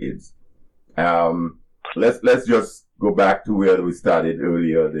 decades. Let's just go back to where we started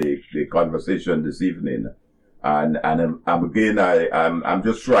earlier, the conversation this evening, and I'm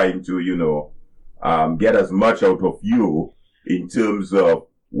just trying to get as much out of you in terms of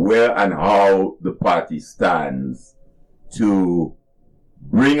where and how the party stands to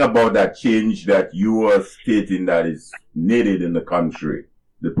bring about that change that you are stating that is needed in the country,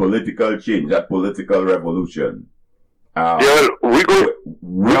 the political change, that political revolution. We're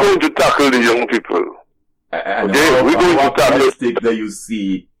going to tackle the young people. And how realistic do you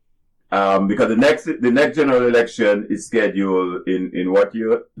see? Because the next general election is scheduled in what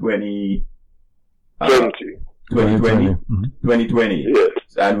year? 2020. 2020. Yes.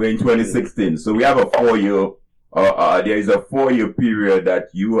 And we're in 2016. So we have a 4-year. There is a 4-year period that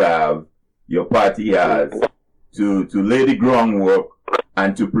you have your party has to lay the groundwork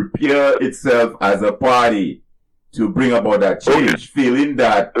and to prepare itself as a party to bring about that change, feeling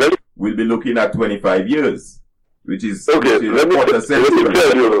that we'll be looking at 25 years, which is let me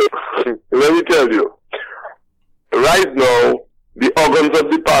tell you. Right now, the organs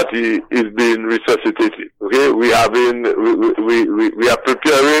of the party is being resuscitated. Okay, we are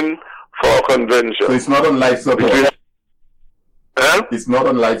preparing for a convention. So it's not on life support. It's not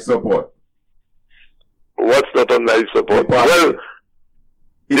on life support. What's not on life support? Well,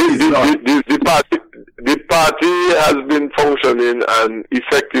 the party has been functioning and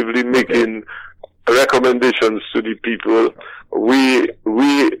effectively making recommendations to the people.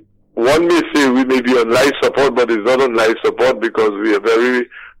 One may say we may be on life support, but it's not on life support because we are very,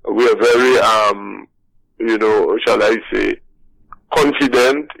 shall I say,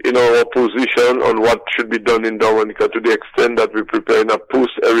 confident in our position on what should be done in Dominica, to the extent that we're preparing a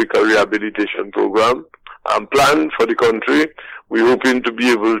post-ERICA rehabilitation program plan for the country. We're hoping to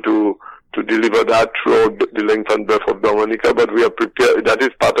be able to deliver that throughout the length and breadth of Dominica, but we are prepared. That is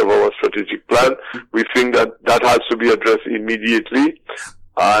part of our strategic plan. We think that has to be addressed immediately.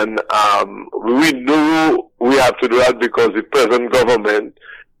 And we know we have to do that because the present government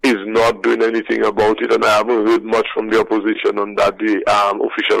is not doing anything about it, and I haven't heard much from the opposition on that, the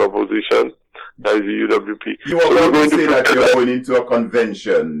official opposition, that is the UWP. You were going to say that you're going into a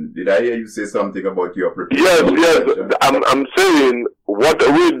convention. Did I hear you say something about your preparation? Yes. I'm saying what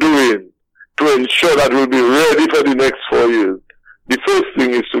are we doing to ensure that we'll be ready for the next 4 years. The first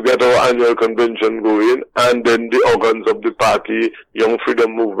thing is to get our annual convention going, and then the organs of the party, Young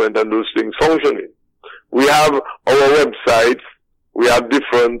Freedom Movement, and those things functioning. We have our websites. We have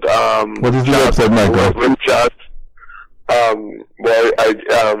different what is the website, Michael? Web chats. I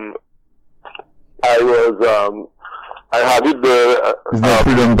had it there. Is that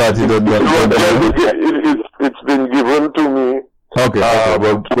Freedom Party? It's been given to me. Okay. I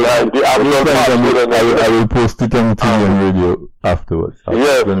will post it on TV and radio afterwards.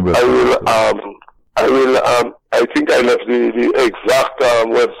 Yes, I will. I think I left the exact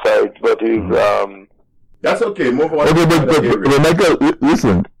website, but it's That's okay. Move on. Okay, but Michael,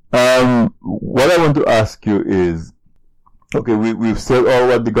 listen. What I want to ask you is, okay, we've said all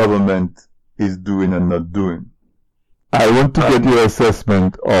what the government is doing and not doing. I want to get your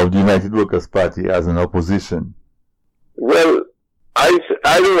assessment of the United Workers' Party as an opposition. Well, I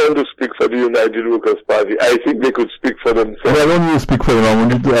don't want to speak for the United Workers' Party. I think they could speak for themselves. Well, I want you to speak for them. I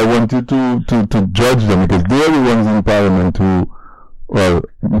want you to judge them, because they're the ones in Parliament who, well,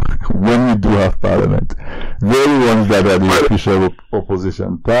 when we do have Parliament, they're the ones that are the official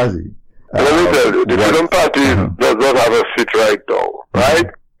opposition party. Let me tell you, the Freedom Party does not have a seat right now, right?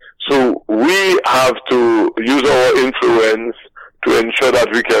 So we have to use our influence to ensure that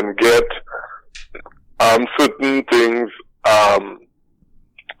we can get certain things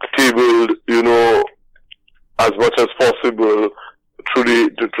tabled, as much as possible through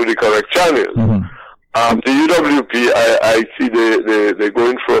the correct channels. The UWP, I see they're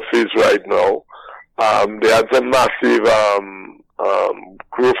going through a phase right now. They had some massive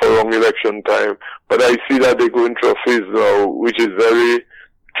growth around election time, but I see that they're going through a phase now which is very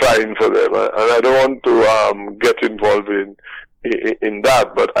trying for them, and I don't want to get involved in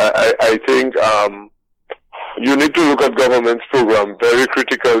that. But I think you need to look at government's program very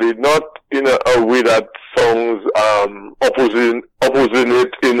critically, not in a way that sounds opposing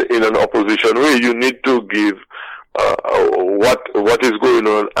it in an opposition way. You need to give what is going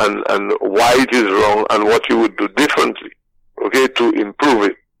on and why it is wrong and what you would do differently, okay, to improve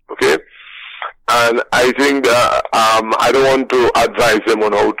it, okay. And I think that I don't want to advise them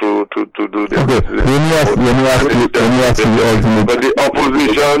on how to do this. Okay. Let me ask you the ultimate. But the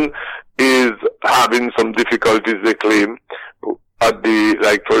opposition is having some difficulties, they claim, at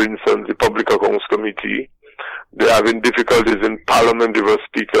for instance, the Public Accounts Committee. They're having difficulties in Parliament with a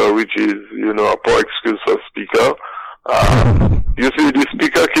speaker, which is, a poor excuse for a speaker. You see, the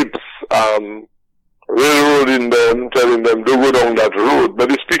speaker keeps railroading them, telling them to go down that road, but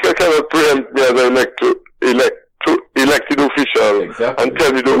the speaker cannot preempt me as an elected official and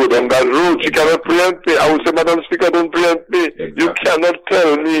tell me to go down that road. She cannot preempt me. I will say, Madam Speaker, don't preempt me. You cannot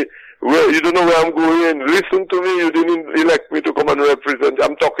tell me you don't know where I'm going. Listen to me. You didn't elect me to come and represent.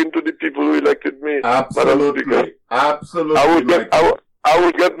 I'm talking to the people who elected me. Absolutely. Madam Speaker. Absolutely. I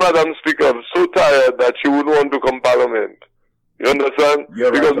would get Madam Speaker so tired that she wouldn't want to come Parliament. You understand?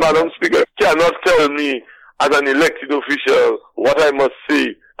 Because Madam Speaker cannot tell me as an elected official what I must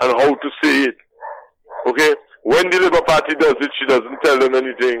say and how to say it. Okay? When the Labour Party does it, she doesn't tell them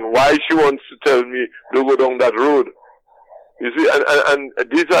anything. Why she wants to tell me to go down that road? You see, and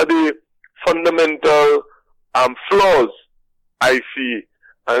these are the fundamental flaws I see,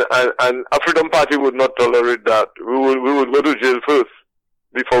 and a Freedom Party would not tolerate that. We would go to jail first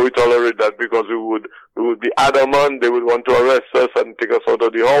before we tolerate that, because we would be adamant. They would want to arrest us and take us out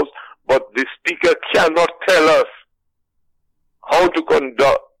of the house. But the speaker cannot tell us how to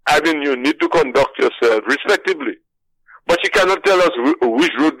conduct. I mean, you need to conduct yourself respectably, but she cannot tell us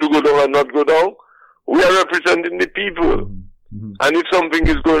which road to go down and not go down. We are representing the people, and if something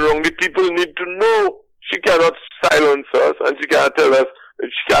is going wrong, the people need to know. She cannot silence us, and she cannot tell us.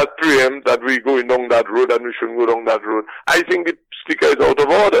 She can't preempt that we're going down that road and we shouldn't go down that road. I think the speaker is out of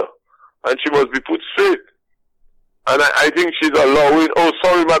order, and she must be put straight. And I think she's allowing, oh,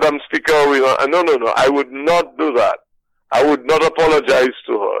 sorry, Madam Speaker, no, I would not do that. I would not apologize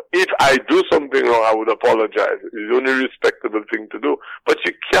to her. If I do something wrong, I would apologize. It's the only respectable thing to do. But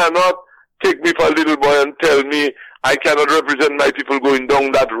she cannot take me for a little boy and tell me I cannot represent my people going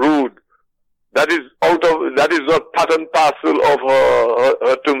down that road. That is not part and parcel of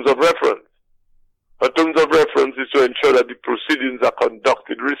her terms of reference. Her terms of reference is to ensure that the proceedings are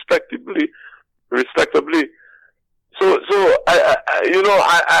conducted respectably. So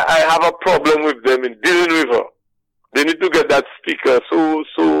I have a problem with them in dealing with her. They need to get that speaker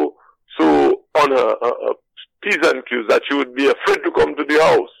so on her P's and Q's that she would be afraid to come to the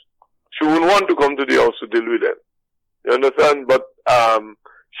house. She wouldn't want to come to the house to deal with them. You understand? But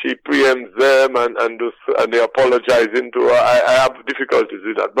she preempts them and they apologizing to her. I have difficulties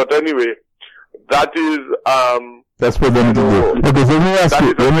with that. But anyway, that is that's for them to do. Okay, so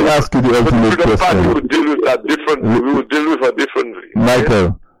let me ask you the ultimate question. Party would deal with that differently. We would deal with her differently.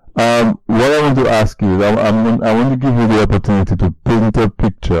 Michael, what I want to ask you is, I want to give you the opportunity to paint a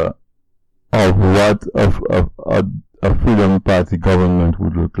picture of what a Freedom Party government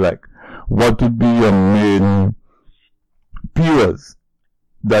would look like. What would be your main pillars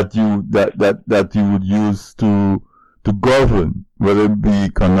that you would use to govern, whether it be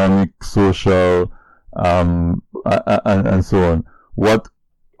economic, social, and so on. What,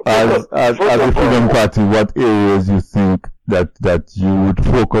 as a Freedom Party, what areas you think that you would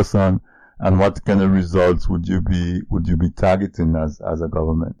focus on, and what kind of results would you be targeting as a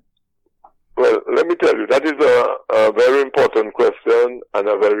government? Well, let me tell you, that is a very important question, and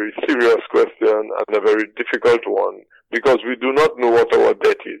a very serious question, and a very difficult one, because we do not know what our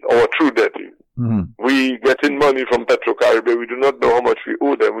debt is, our true debt is. Mm-hmm. We get in money from Petrocaribe. We do not know how much we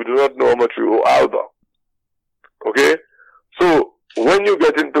owe them. We do not know how much we owe Alba. Okay? So, when you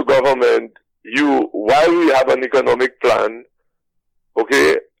get into government, while we have an economic plan,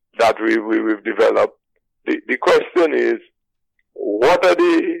 okay, that we've developed, the question is, what are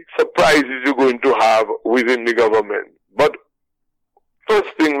the surprises you're going to have within the government? But first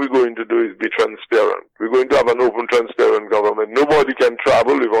thing we're going to do is be transparent. We're going to have an open, transparent government. Nobody can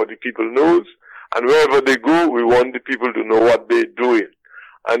travel without the people knows. And wherever they go, we want the people to know what they're doing.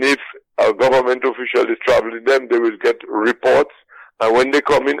 And if a government official is traveling them, they will get reports. And when they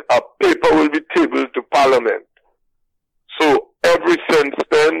come in, a paper will be tabled to Parliament. So every cent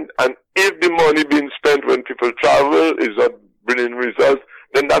spent, and if the money being spent when people travel is not bringing results,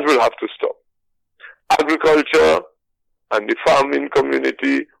 then that will have to stop. Agriculture and the farming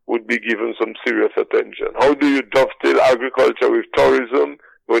community would be given some serious attention. How do you dovetail agriculture with tourism?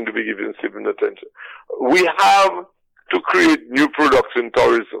 Going to be given serious attention. We have to create new products in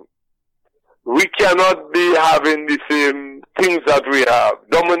tourism. We cannot be having the same things that we have.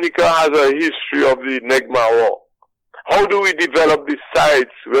 Dominica has a history of the Negma War. How do we develop the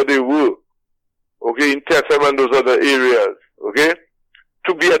sites where they were? Okay, in Tefem and those other areas. Okay?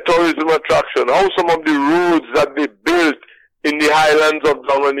 To be a tourism attraction. How some of the roads that they built in the highlands of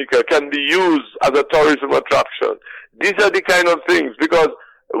Dominica can be used as a tourism attraction. These are the kind of things, because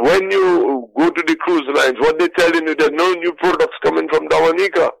when you go to the cruise lines, what they're telling you, there's no new products coming from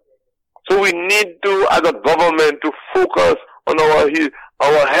Dominica. So we need to, as a government, to focus on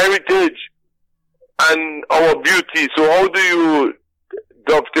our heritage and our beauty. So how do you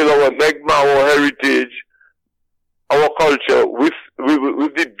dovetail our Negma, our heritage, our culture with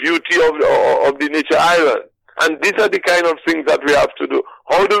the beauty of the nature island? And these are the kind of things that we have to do.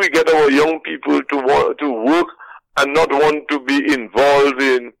 How do we get our young people to want to work and not want to be involved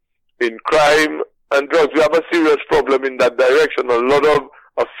in crime and drugs? We have a serious problem in that direction.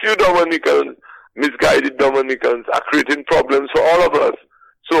 A few Dominicans, misguided Dominicans, are creating problems for all of us.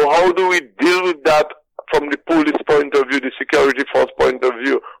 So how do we deal with that from the police point of view, the security force point of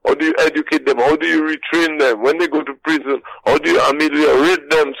view? How do you educate them? How do you retrain them? When they go to prison, how do you ameliorate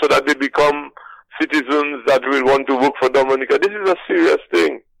them so that they become citizens that will want to work for Dominica? This is a serious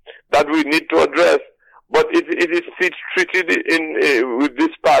thing that we need to address. But it is treated with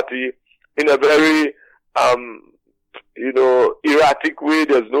this party in a very, erratic way.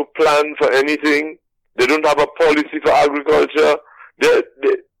 There's no plan for anything. They don't have a policy for agriculture.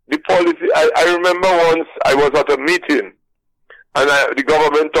 The policy, I remember once I was at a meeting and the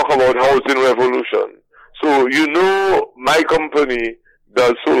government talked about housing revolution. So, my company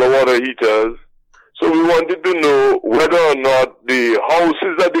does solar water heaters. So we wanted to know whether or not the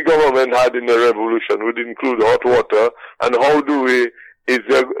houses that the government had in the revolution would include hot water, and is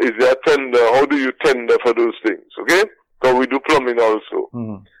there tender, how do you tender for those things, okay? So we do plumbing also.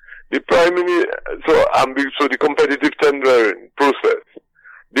 Mm-hmm. The Prime Minister, so the competitive tendering process.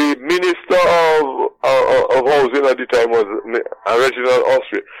 The Minister of Housing at the time was Reginald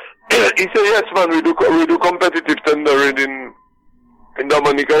Austria. He said, yes man, we do competitive tendering in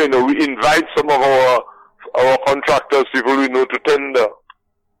Dominica. We invite some of our contractors, people we know, to tender,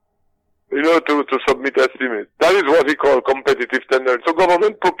 to submit estimates. That is what he called competitive tendering. So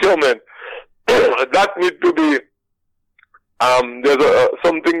government procurement, that needs to be, there's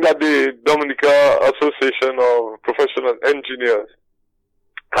something that the Dominica Association of Professional Engineers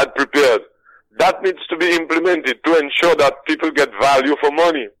had prepared. That needs to be implemented to ensure that people get value for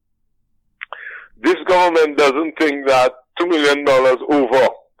money. This government doesn't think that $2 million over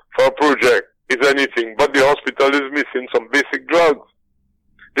for a project is anything, but the hospital is missing some basic drugs.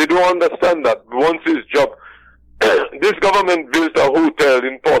 They don't understand that. Once his job, this government built a hotel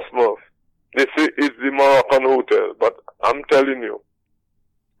in Portsmouth. They say it's the Moroccan hotel, but I'm telling you,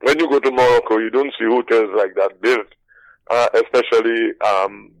 when you go to Morocco, you don't see hotels like that built, especially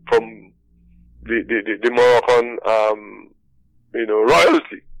from the Moroccan,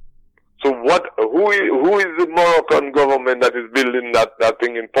 royalty. So who is the Moroccan government that is building that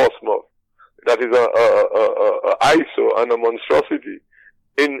thing in Portsmouth? That is a ISO and a monstrosity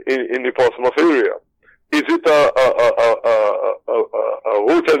in the Portsmouth area. Is it a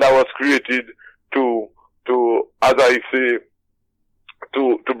hotel that was created to, as I say,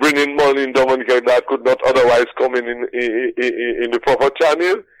 to bring in money in Dominica that could not otherwise come in the proper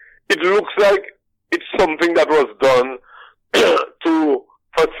channel? It looks like it's something that was done to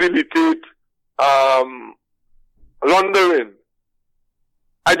facilitate laundering.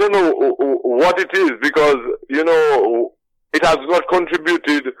 I don't know what it is, because it has not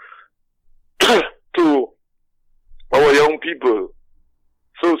contributed to our young people.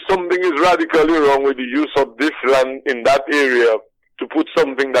 So something is radically wrong with the use of this land in that area to put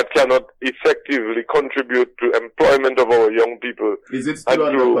something that cannot effectively contribute to employment of our young people. Is it still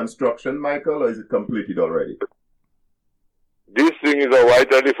under construction, Michael, or is it completed already? This thing is a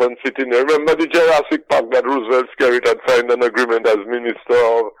white elephant sitting there. Remember the Jurassic Park that Roosevelt Skerritt had signed an agreement as Minister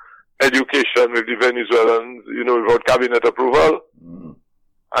of Education with the Venezuelans, without cabinet approval? Mm.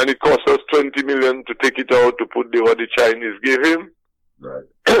 And it cost us $20 million to take it out to put what the Chinese gave him. Right.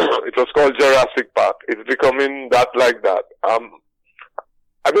 It was called Jurassic Park. It's becoming that like that.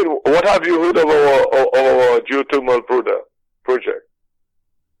 What have you heard of our geothermal project?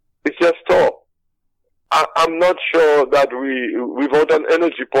 It's just talk. I'm not sure that without an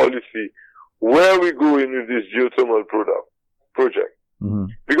energy policy, where we going with this geothermal project. Mm-hmm.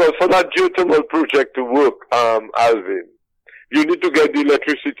 Because for that geothermal project to work, Alvin, you need to get the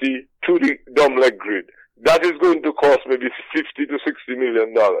electricity to the Domlec grid. That is going to cost maybe $50 to $60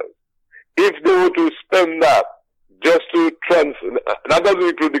 million. If they were to spend that just to that doesn't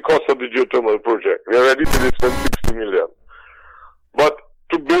include the cost of the geothermal project. We are ready to spend $60 million. But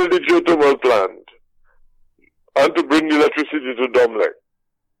to build the geothermal plant and to bring the electricity to Domlec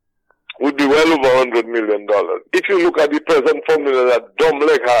would be well over $100 million. If you look at the present formula that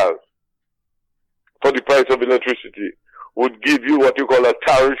Domlec has for the price of electricity, would give you what you call a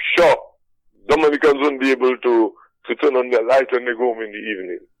tariff shock. Dominicans won't be able to turn on their light when they go home in the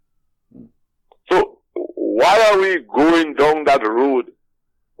evening. So why are we going down that road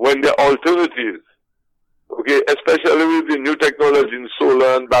when there are alternatives? Okay, especially with the new technology in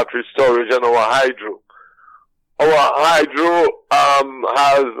solar and battery storage and our hydro. Our hydro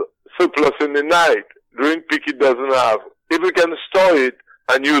has surplus in the night. During peak it doesn't have. If we can store it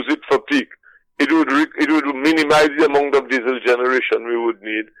and use it for peak, it would minimize the amount of diesel generation we would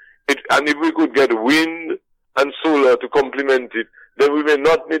need. And if we could get wind and solar to complement it, then we may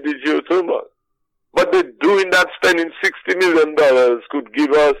not need the geothermal. But they're doing that, spending $60 million could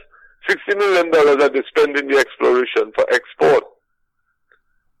give us $60 million that they spend in the exploration for export.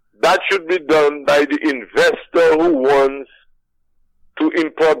 That should be done by the investor who wants to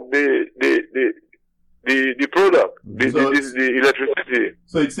import the product, the electricity.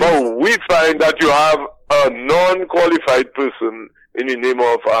 So but we find that you have a non-qualified person in the name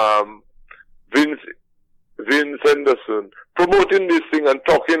of Vince Henderson, promoting this thing and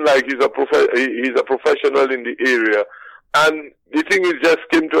talking like he's a professional in the area. And the thing is just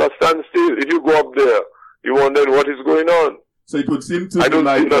came to a standstill. If you go up there, you wonder what is going on. So it would seem to I me, don't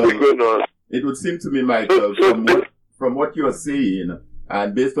see nothing Michael, going on. it would seem to me, Michael, from what you're saying,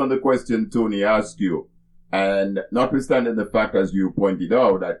 and based on the question Tony asked you, and notwithstanding the fact, as you pointed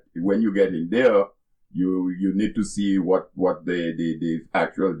out, that when you get in there, you need to see what the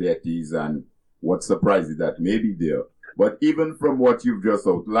actual debt is and what surprises that may be there. But even from what you've just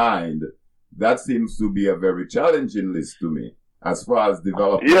outlined, that seems to be a very challenging list to me, as far as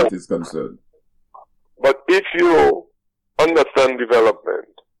development is concerned. But if you understand development,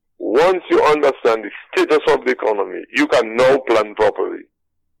 once you understand the status of the economy, you can now plan properly.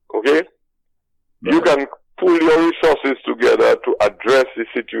 Okay? Right. You can pull your resources together to address the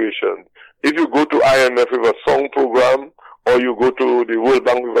situation. If you go to IMF with a song program, or you go to the World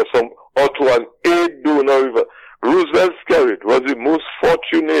Bank with a song, or to an aid donor with a... Roosevelt Skerrit was the most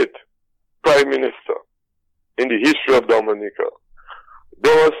fortunate prime minister in the history of Dominica.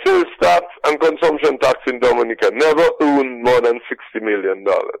 There was sales tax and consumption tax in Dominica, never earned more than $60 million.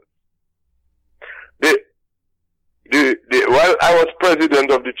 While I was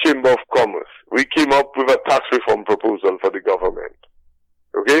president of the Chamber of Commerce, we came up with a tax reform proposal for the government.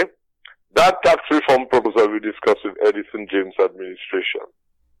 Okay? That tax reform proposal we discussed with Edison James' administration.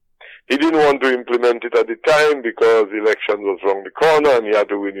 He didn't want to implement it at the time because the election was around the corner and he had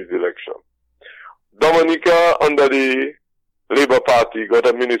to win his election. Dominica, under the Labour Party, got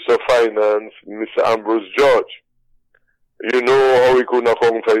a Minister of Finance, Mr. Ambrose George. You know how he couldn't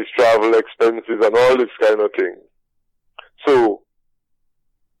account for his travel expenses and all this kind of thing. So,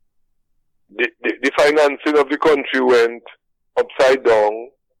 the financing of the country went upside down.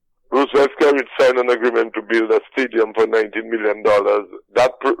 Roosevelt Skerrit signed an agreement to build a stadium for $19 million.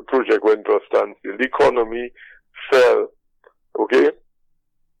 That project went to a standstill. The economy fell. Okay?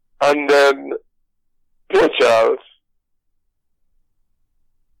 And then, Pierre Charles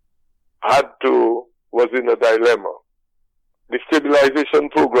was in a dilemma. The stabilization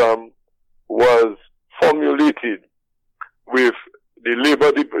program was formulated with the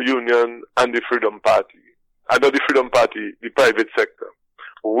Labour Union and the Freedom Party. Under the Freedom Party, the private sector.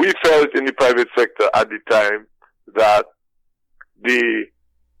 We felt in the private sector at the time that the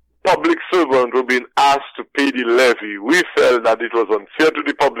public servants were being asked to pay the levy. We felt that it was unfair to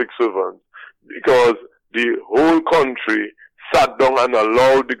the public servants because the whole country sat down and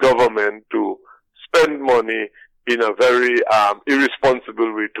allowed the government to spend money in a very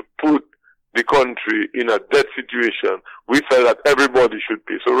irresponsible way to put the country in a debt situation. We felt that everybody should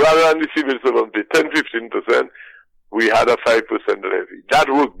pay. So rather than the civil servants pay 10-15%, we had a 5% levy. That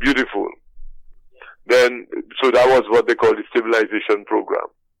worked beautiful. Then, so that was what they call the stabilization program.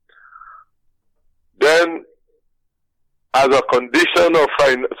 Then, as a condition of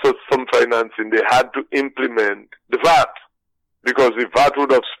some financing, they had to implement the VAT. Because the VAT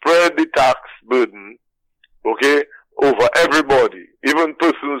would have spread the tax burden, okay, over everybody. Even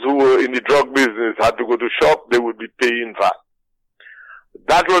persons who were in the drug business had to go to shop, they would be paying VAT.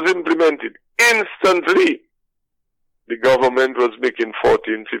 That was implemented instantly. The government was making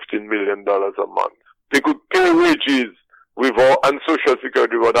 $14-15 million a month. They could pay wages and Social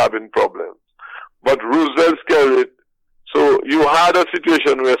Security without having problems. But Roosevelt Skerrit, so you had a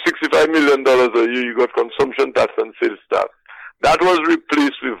situation where $65 million a year you got consumption tax and sales tax. That was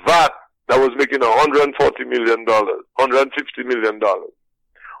replaced with VAT that was making $140 million, $150 million.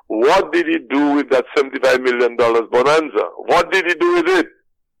 What did he do with that $75 million bonanza? What did he do with it?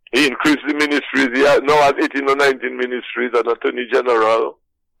 He increased the ministries. He now has 18 or 19 ministries, an attorney general.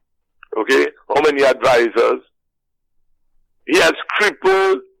 Okay? How many advisors? He has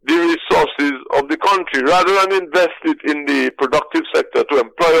crippled the resources of the country rather than invest it in the productive sector to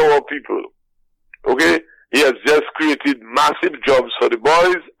employ our people. Okay? He has just created massive jobs for the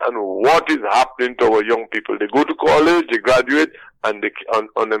boys, and what is happening to our young people? They go to college, they graduate, and they are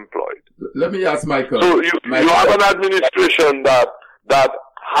unemployed. Let me ask Michael. So you have an administration that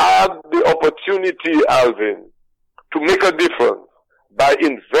had the opportunity, Alvin, to make a difference by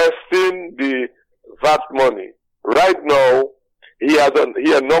investing the VAT money. Right now, he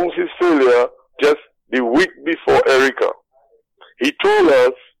announced his failure just the week before Erica. He told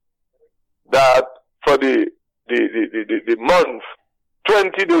us that for the month,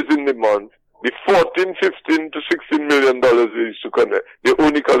 20 days in the month, the $14, $15 to $16 million they used to collect, they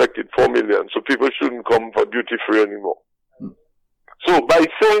only collected $4 million, so people shouldn't come for duty free anymore. So by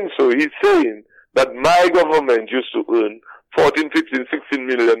saying so, he's saying that my government used to earn $14, $15, $16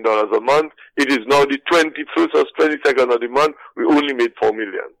 million a month. It is now the 21st or 22nd of the month, we only made $4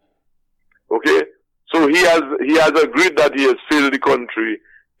 million. Okay? So he has agreed that he has failed the country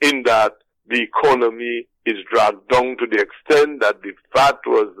in that the economy is dragged down to the extent that the VAT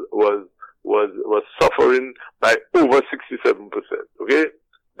was suffering by over 67%. Okay?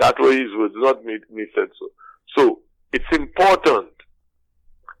 That was his words, not me said so. So it's important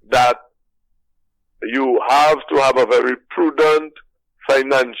that you have to have a very prudent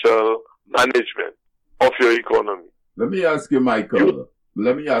financial management of your economy. Let me ask you, Michael.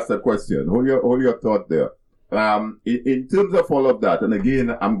 Let me ask a question. Hold your thought there. In terms of all of that, and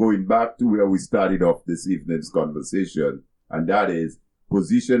again, I'm going back to where we started off this evening's conversation, and that is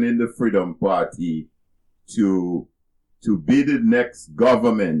positioning the Freedom Party to be the next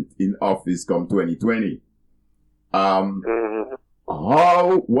government in office come 2020.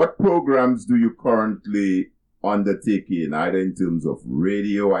 What programs do you currently undertake in, either in terms of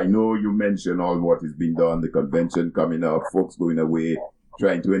radio? I know you mentioned all what is being done, the convention coming up, folks going away,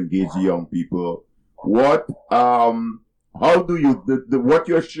 trying to engage young people. What, how do you, what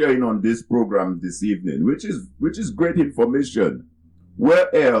you're sharing on this program this evening, which is great information.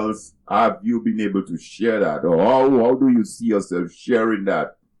 Where else have you been able to share that? Or how do you see yourself sharing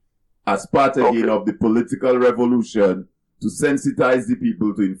that as part again of the political revolution to sensitize the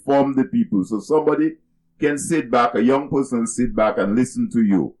people, to inform the people, so somebody can sit back, a young person sit back and listen to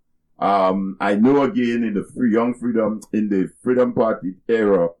you. I know again in the Freedom Party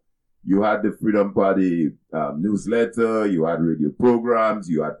era, you had the Freedom Party newsletter, you had radio programs,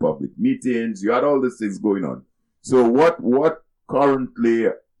 you had public meetings, you had all these things going on. So what currently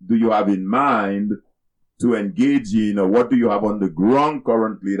do you have in mind to engage in, or what do you have on the ground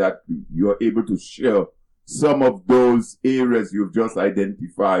currently that you're able to share some of those areas you've just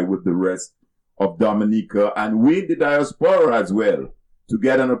identified with the rest of Dominica and with the diaspora as well, to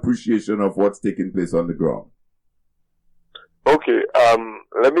get an appreciation of what's taking place on the ground? Okay,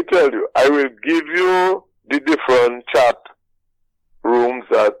 let me tell you, I will give you the different chat rooms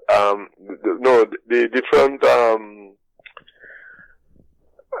that, the different,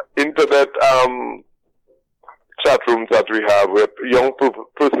 internet, chat rooms that we have where young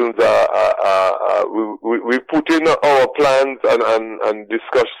persons we put in our plans and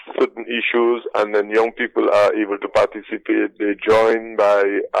discuss certain issues, and then young people are able to participate. They join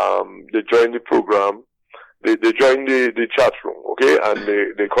the program. They join the chat room, okay, and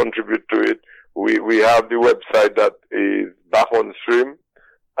they contribute to it. We have the website that is back on stream,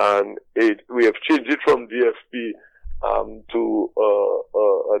 and we have changed it from DFP to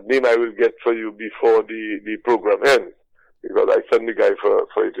a name I will get for you before the program ends, because I sent the guy for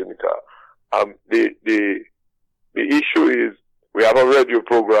it in the car. The issue is we have a radio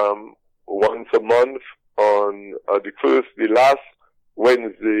program once a month on the last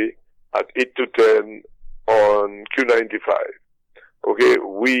Wednesday at 8 to 10 on Q95. Okay,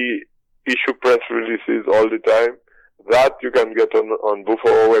 we issue press releases all the time. That you can get on both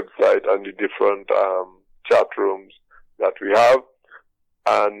our website and the different chat rooms that we have.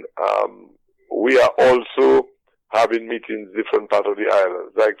 And we are also having meetings in different parts of the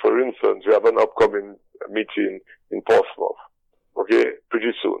island. Like, for instance, we have an upcoming meeting in Portsmouth, okay,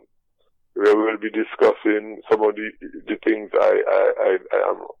 pretty soon, where we will be discussing some of the things I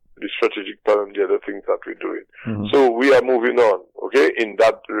am, the strategic plan and the other things that we're doing. Mm-hmm. So we are moving on, okay, in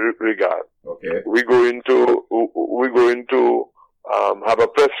that regard. Okay. We're going to have a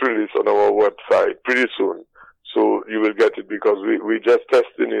press release on our website pretty soon. So you will get it, because we're just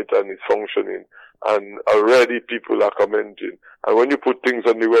testing it and it's functioning. And already people are commenting. And when you put things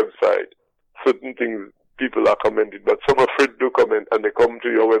on the website, certain things people are commenting, but some are afraid to comment, and they come to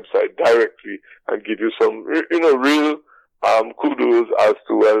your website directly and give you some, real kudos as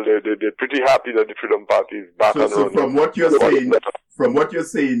to, well, they're pretty happy that the Freedom Party is back and running. So from what you're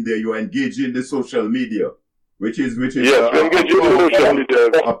saying there, you're engaging in the social media, which is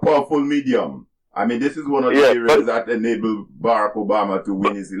a powerful medium. I mean, this is one of the areas that enabled Barack Obama to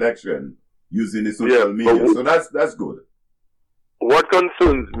win his election, using the social media. So that's good. What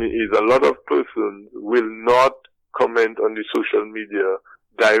concerns me is a lot of persons will not comment on the social media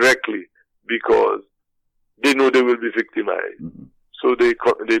directly because they know they will be victimized. Mm-hmm. So they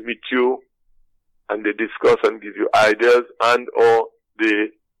meet you and they discuss and give you ideas, and or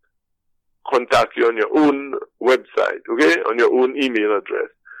they contact you on your own website, okay, on your own email address.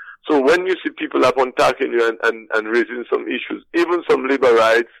 So when you see people are contacting you and raising some issues, even some labor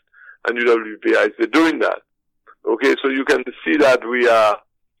rights and UWPIs, they're doing that. Okay, so you can see that we are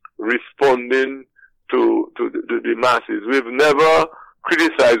responding to the masses. We've never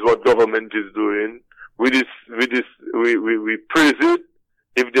criticized what government is doing. We praise it.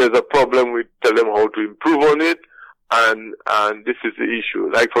 If there's a problem, we tell them how to improve on it. And this is the issue.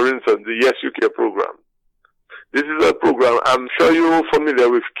 Like, for instance, the Yes You Care program. This is a program, I'm sure you're familiar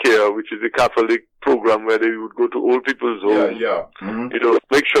with CARE, which is a Catholic program where they would go to old people's homes. Yeah. Mm-hmm. You know,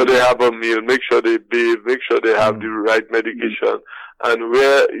 make sure they have a meal, make sure they bathe, make sure they have the right medication. And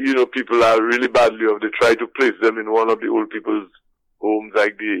where, you know, people are really badly off, they try to place them in one of the old people's homes,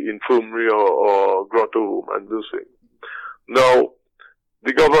 like the infirmary or grotto home and those things. Now,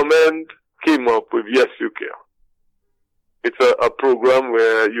 the government came up with Yes You Care. It's a program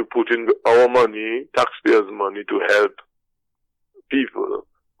where you put in our money, taxpayers' money, to help people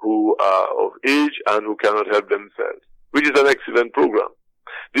who are of age and who cannot help themselves, which is an excellent program.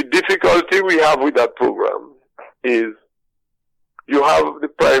 The difficulty we have with that program is you have the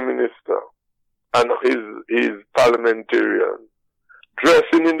Prime Minister and his parliamentarians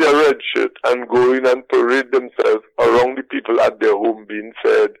dressing in their red shirt and going and parade themselves around the people at their home being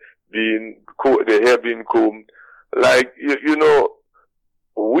fed, their hair being combed. Like, you know,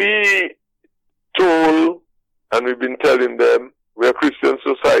 we told, and we've been telling them, we're a Christian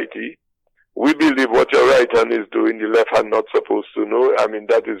society. We believe what your right hand is doing, the left hand not supposed to know. I mean,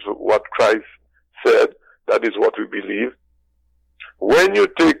 that is what Christ said. That is what we believe. When you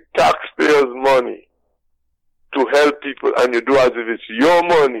take taxpayers' money to help people and you do as if it's your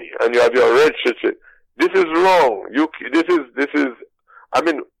money and you have your red shirt, this is wrong. This is, I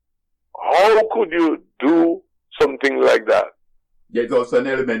mean, how could you do something like that? There's also an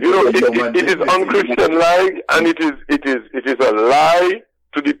element. You know, it is unchristian-like, and it is a lie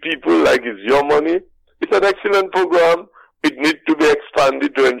to the people, like it's your money. It's an excellent program. It needs to be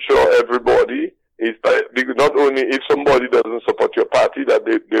expanded to ensure everybody is, not only if somebody doesn't support your party, that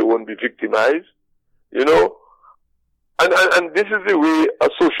they won't be victimized, you know. And this is the way a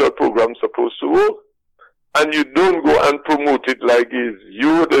social program is supposed to work. And you don't go and promote it like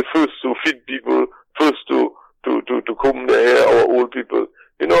you're the first to feed people, first to comb their hair, or old people.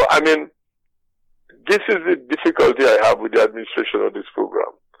 You know, I mean, this is the difficulty I have with the administration of this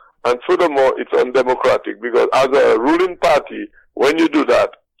program. And furthermore, it's undemocratic, because as a ruling party, when you do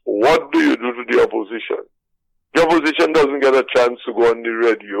that, what do you do to the opposition? The opposition doesn't get a chance to go on the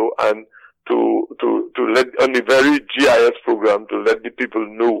radio and to let, on the very GIS program, to let the people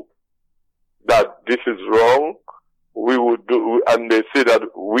know that this is wrong. We would do, and they say that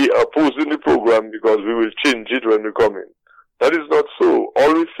we are opposing the program because we will change it when we come in. That is not so.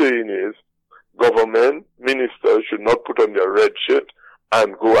 All we're saying is government ministers should not put on their red shirt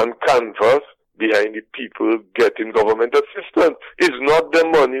and go and canvass behind the people getting government assistance. It's not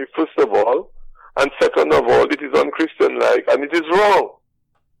their money, first of all. And second of all, it is unchristian-like, and it is wrong.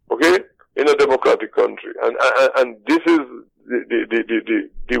 Okay? In a democratic country. And this is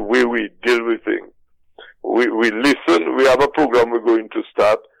the way we deal with things. We listen. We have a program we're going to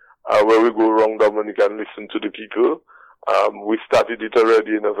start, where we go around Dominica and listen to the people. We started it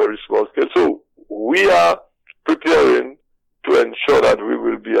already in a very small scale. So we are preparing to ensure that we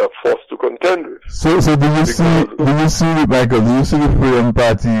will be a force to contend with. So do you see, Michael, do you see the Freedom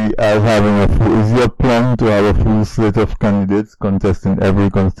Party as having is your plan to have a full slate of candidates contesting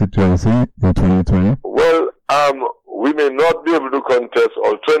every constituency in 2020? Well, we may not be able to contest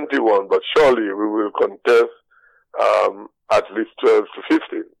all 21, but surely we will contest, at least 12 to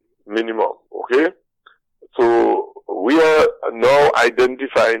 15 minimum, okay? So we are now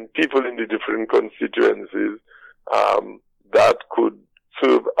identifying people in the different constituencies, that could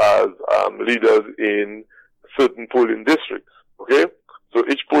serve as leaders in certain polling districts. Okay, so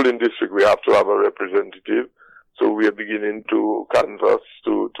each polling district we have to have a representative. So we are beginning to canvass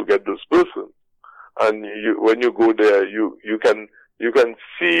to get those persons. And when you go there, you can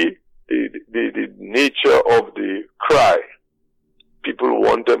see the nature of the cry. People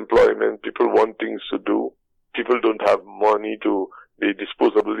want employment. People want things to do. People don't have money to the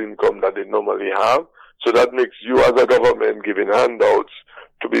disposable income that they normally have. So that makes you as a government giving handouts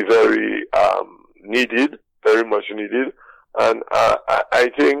to be very needed, very much needed. And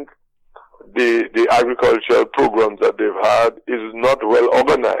I think the agricultural programs that they've had is not well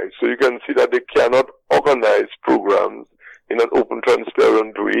organized. So you can see that they cannot organize programs in an open,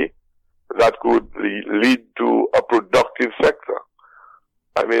 transparent way that could lead to a productive sector.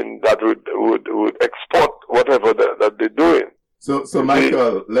 I mean, that would export whatever that they're doing. So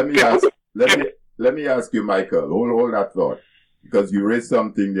Michael, let me ask you, Michael, hold that thought, because you raised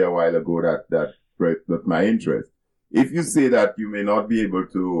something there a while ago that my interest. If you say that you may not be able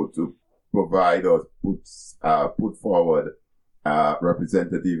to provide or put forward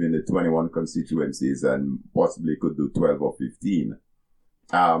representative in the 21 constituencies and possibly could do 12 or 15,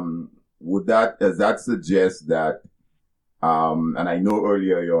 does that suggest that, and I know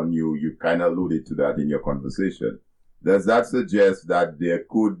earlier on you kind of alluded to that in your conversation, does that suggest that there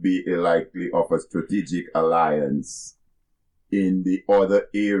could be a likely of a strategic alliance in the other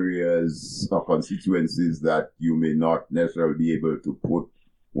areas or constituencies that you may not necessarily be able to put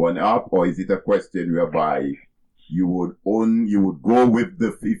one up? Or is it a question whereby you would go with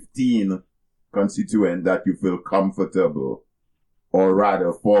the 15 constituent that you feel comfortable, or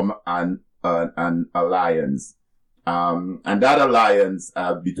rather form an alliance? And that alliance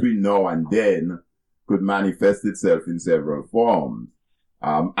between now and then could manifest itself in several forms.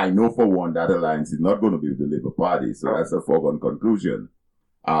 I know for one that alliance is not going to be with the Labour Party, so that's a foregone conclusion.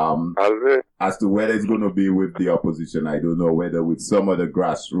 As to whether it's going to be with the opposition, I don't know, whether with some other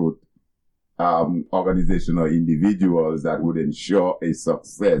grassroots organization or individuals that would ensure a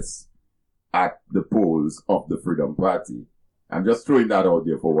success at the polls of the Freedom Party. I'm just throwing that out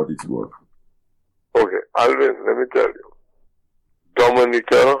there for what it's worth. Okay, Alvin, let me tell you.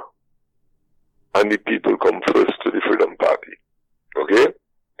 Dominica and the people come first to the Freedom Party. Okay?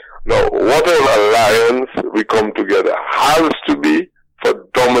 Now, whatever alliance we come together has to be for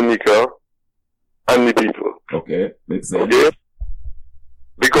Dominica and the people. Okay, makes sense. Okay?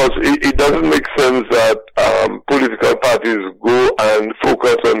 Because it doesn't make sense that political parties go and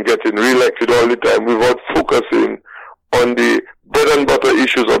focus on getting re-elected all the time without focusing on the bread and butter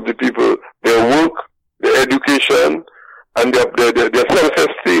issues of the people, their work, their education, and their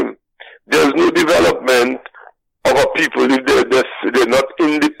self-esteem. There's no development of a people if they're not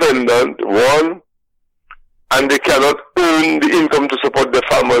independent, one, and they cannot earn the income to support their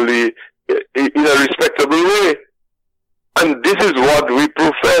family in a respectable way. And this is what we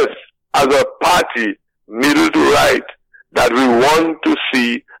profess as a party, middle to right, that we want to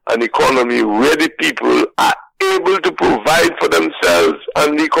see an economy where the people are able to provide for themselves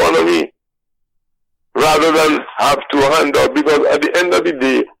and the economy, rather than have to hand out. Because at the end of the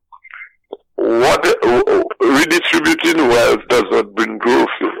day, what redistributing wealth does not bring growth.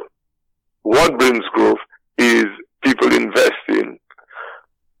 What brings growth is people investing,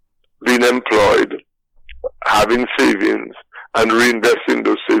 being employed, having savings, and reinvesting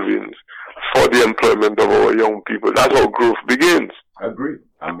those savings for the employment of our young people. That's how growth begins. Agreed.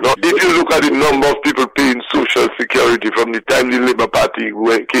 Now, if you look at the number of people paying social security from the time the Labour Party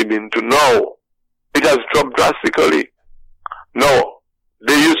came in to now, it has dropped drastically. Now,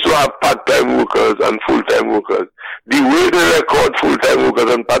 they used to have part-time workers and full-time workers. The way they record full-time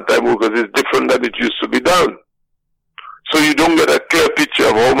workers and part-time workers is different than it used to be done. So you don't get a clear picture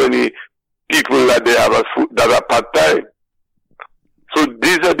of how many people that they have that are part-time. So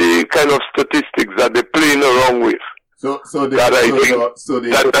these are the kind of statistics that they're playing around with. So that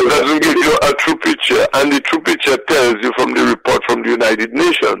doesn't give you a true picture, and the true picture tells you from the report from the United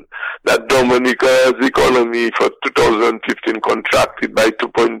Nations that Dominica's economy for 2015 contracted by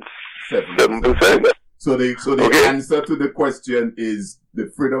 2.7%. So the answer to the question is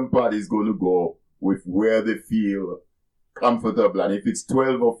the Freedom Party is going to go with where they feel comfortable, and if it's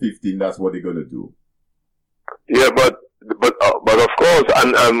 12 or 15, that's what they're going to do. Yeah, but of course,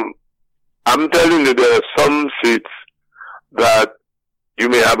 and I'm telling you, there are some seats that you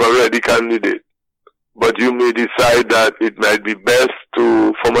may have a ready candidate, but you may decide that it might be best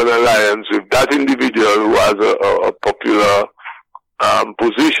to form an alliance with that individual who has a popular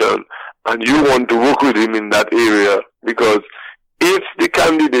position, and you want to work with him in that area, because if the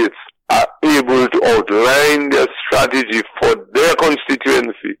candidates are able to outline their strategy for their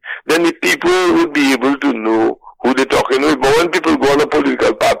constituency, then the people will be able to know who they're talking with. But when people go on a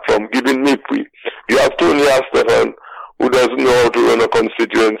political platform giving nipwee, you have Tony Astefan, who doesn't know how to run a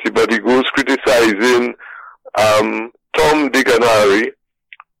constituency, but he goes criticizing Tom, Dick, and Harry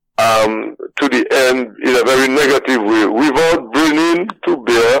to the end in a very negative way, without bringing to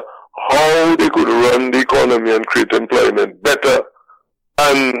bear how they could run the economy and create employment better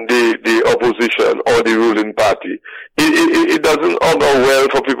than the opposition or the ruling party. It doesn't augur well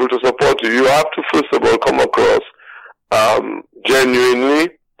for people to support you. You have to first of all come across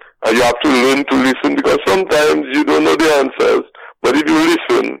genuinely. You have to learn to listen, because sometimes you don't know the answers, but if you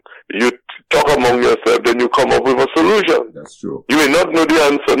listen, you talk among yourself, then you come up with a solution. That's true. You may not know the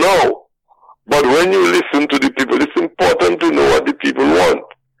answer now, but when you listen to the people, it's important to know what the people want,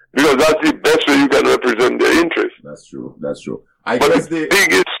 because that's the best way you can represent their interests. That's true. I agree.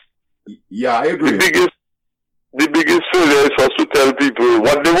 The biggest failure is for us to tell people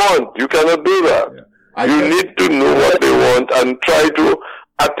what they want. You cannot do that. Yeah. You need to know what they want and try to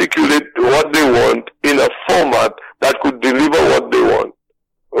articulate what they want in a format that could deliver what they want.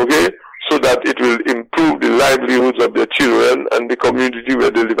 Okay? So that it will improve the livelihoods of their children and the community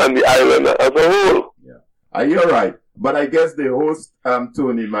where they live and the island as a whole. Yeah. You're right. But I guess the host,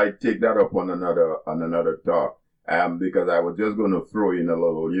 Tony, might take that up on another talk. because I was just going to throw in a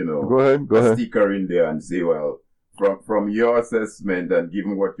little, Go ahead. sticker in there and say, well, from your assessment and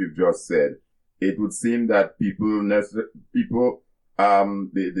given what you've just said, it would seem that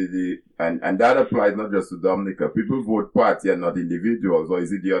and that applies not just to Dominica. People vote party and not individuals, or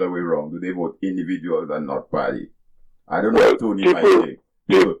is it the other way wrong? Do they vote individuals and not party? I don't know what Tony might think.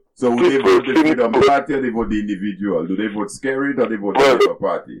 So would they vote the Freedom Party or they vote the individual? Do they vote Skerrit or they vote the Labour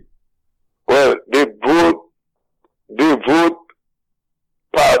Party? Well, they vote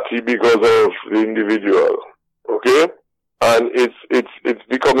party because of the individual, okay? And it's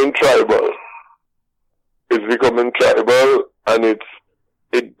becoming tribal. It's becoming tribal, and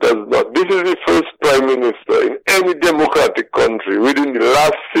it does not. This is the first prime minister in any democratic country within the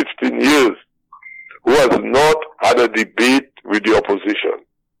last 15 years who has not had a debate with the opposition.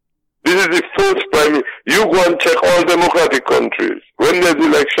 This is the first prime minister. You go and check all democratic countries. When there's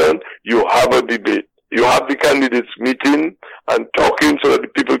election, you have a debate. You have the candidates meeting and talking so that the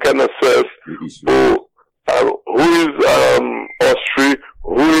people can assess who is Austria,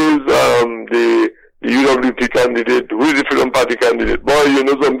 who is the UWP candidate, who is the Freedom Party candidate. Boy, you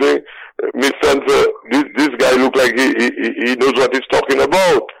know something, Miss Spencer, this guy look like he knows what he's talking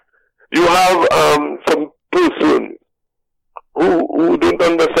about. You have some person who don't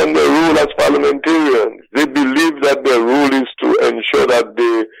understand their role as parliamentarians. They believe that their role is to ensure that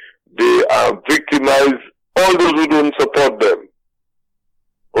they victimize all those who don't support them.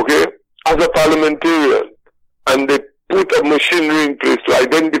 Okay? As a parliamentarian. And they put a machinery in place to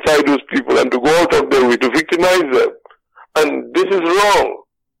identify those people and to go out of their way to victimize them. And this is wrong.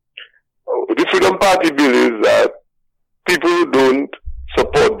 The Freedom Party believes that people who don't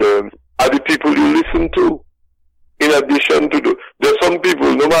support them are the people you listen to. In addition to there's some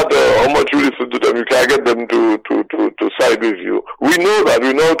people, no matter how much you listen to them, you can't get them to side with you. We know that.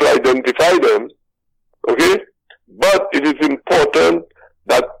 We know how to identify them. Okay? But it is important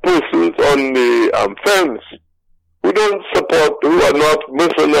that persons on the fence who don't support, who are not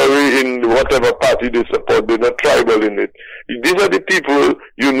mercenary in whatever party they support, they're not tribal in it. These are the people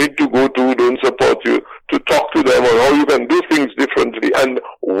you need to go to who don't support you, to talk to them on how you can do things differently and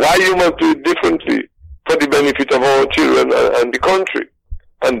why you must do it differently for the benefit of our children and the country.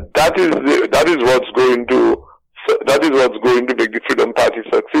 And that is what's going to make the Freedom Party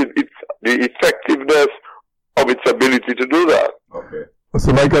succeed. It's the effectiveness of its ability to do that. Okay.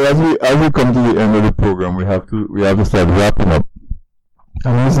 So, Michael, as we come to the end of the program, we have to start wrapping up.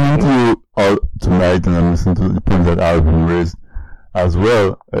 I'm listening to you all tonight, and I'm listening to the points that Alvin raised as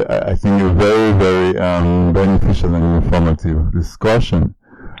well. I think you're very, very beneficial and informative discussion.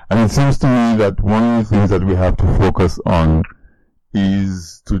 And it seems to me that one of the things that we have to focus on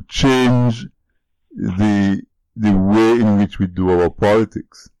is to change the way in which we do our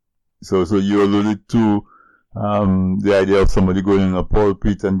politics. So you alluded to the idea of somebody going in a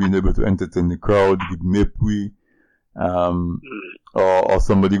pulpit and being able to entertain the crowd, give mepui, or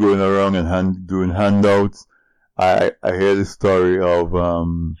somebody going around and doing handouts. I heard the story of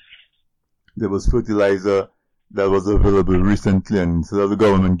there was fertilizer that was available recently, and instead of the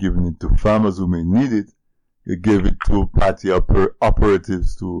government giving it to farmers who may need it, they gave it to party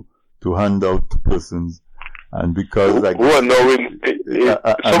operatives to hand out to persons. And because who are now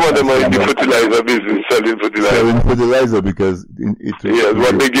some of them are in the fertilizer business, selling fertilizer. Because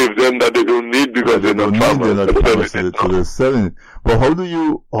what they give them that they don't need because they're not farmers. So they're selling it. But how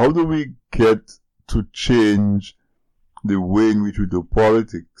do we get to change the way in which we do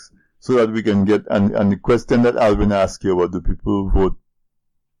politics so that we can get, and the question that Alvin asked you about, do people vote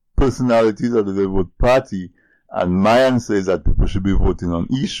personalities or do they vote party? And my answer is that people should be voting on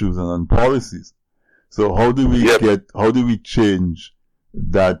issues and on policies. So how do we change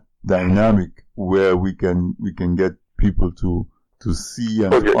that dynamic where we can get people to see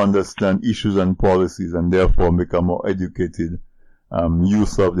and to understand issues and policies and therefore make a more educated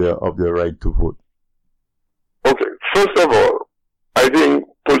use of their right to vote? Okay. First of all, I think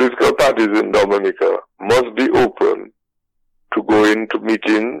political parties in Dominica must be open to go into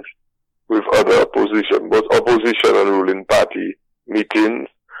meetings with other opposition, both opposition and ruling party meetings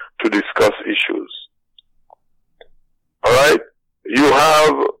to discuss issues. Alright? You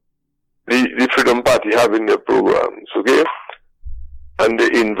have the Freedom Party having their programs, okay? And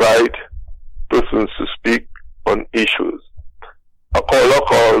they invite persons to speak on issues. A caller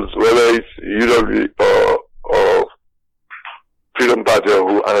calls, whether it's UW or Freedom Party,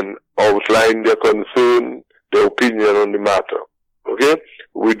 and outline their concern, their opinion on the matter. Okay?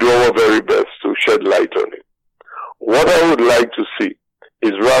 We do our very best to shed light on it. What I would like to see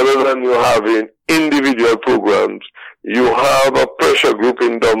is, rather than you having individual programs, you have a pressure group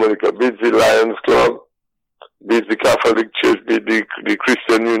in Dominica, be it the Lions Club, be it the Catholic Church, be it the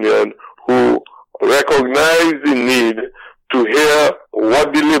Christian Union, who recognize the need to hear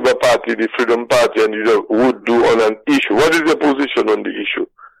what the Labour Party, the Freedom Party, and would do on an issue. What is their position on the issue?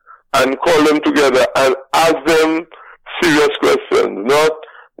 And call them together and ask them serious questions,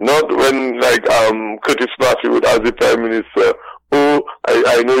 not when, like, Curtis Murphy would ask the Prime Minister, oh,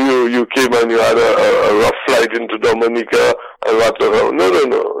 I know you came and you had a rough flight into Dominica and whatever.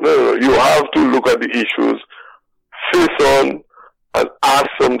 No. You have to look at the issues face on and ask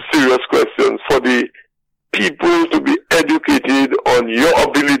some serious questions for the people to be educated on your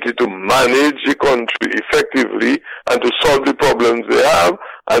ability to manage the country effectively and to solve the problems they have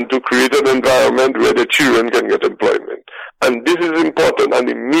and to create an environment where the children can get employment. And this is important, and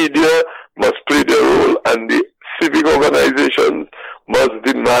the media must play their role, and the civic organizations must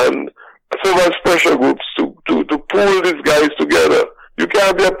demand several pressure groups to pull these guys together. You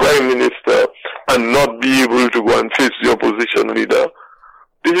can't be a prime minister and not be able to go and face the opposition leader.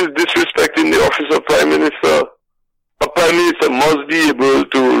 This is disrespecting the office of prime minister. A prime minister must be able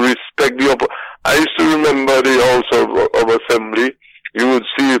to respect the I used to remember the House of Assembly. You would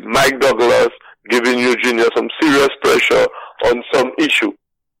see Mike Douglas giving Eugenia some serious pressure on some issue.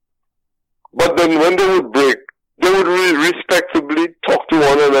 But then when they would break, they would really respectably talk to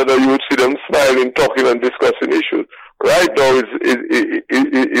one another. You would see them smiling, talking and discussing issues. Right now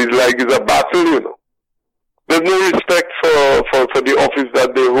it's like it's a battle, you know. There's no respect for the office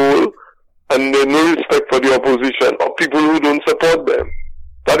that they hold, and there's no respect for the opposition or people who don't support them.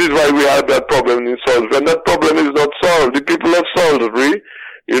 That is why we had that problem in solved. When that problem is not solved, the people of Salisbury,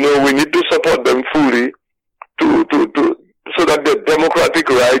 we need to support them fully so that their democratic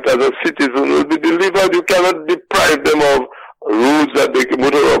right as a citizen will be delivered. You cannot deprive them of roads that they can,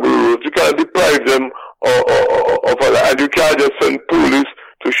 motorable roads. You cannot deprive them of and you can't just send police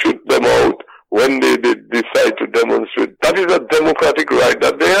to shoot them out when they decide to demonstrate. That is a democratic right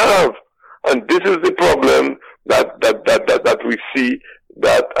that they have. And this is the problem that we see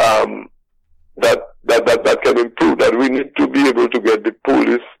that can improve, that we need to be able to get the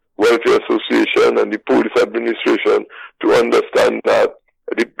Police Welfare Association and the police administration to understand that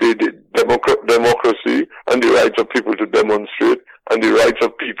the democracy and the rights of people to demonstrate and the rights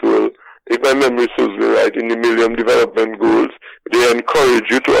of people, if my memory serves me right, in the Millennium Development Goals, they encourage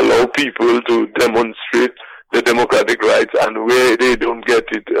you to allow people to demonstrate their democratic rights, and where they don't get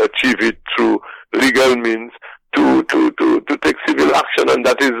it, achieve it through legal means, to take civil action, and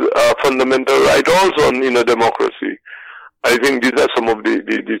that is a fundamental right also in a democracy. I think these are some of the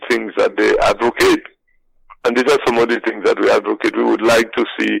things that they advocate, and these are some of the things that we advocate. We would like to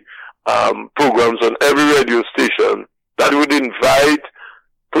see programs on every radio station that would invite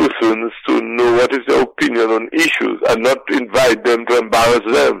persons to know what is their opinion on issues and not invite them to embarrass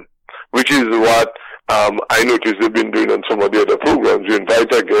them, which is what I noticed they've been doing on some of the other programs. You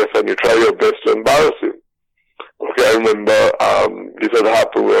invite a guest and you try your best to embarrass him. Okay, I remember this had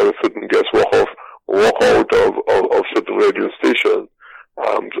happened where a certain guest walk out of certain radio station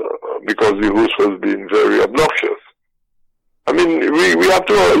because the host was being very obnoxious. I mean, we have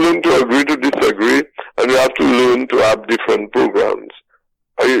to learn to agree to disagree, and we have to learn to have different programs.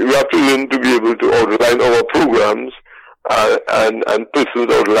 We have to learn to be able to outline our programs and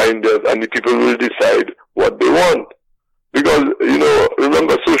persons outline theirs, and the people will decide what they want. Because,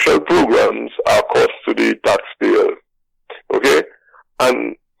 remember, social programs are cost to the taxpayers. Okay?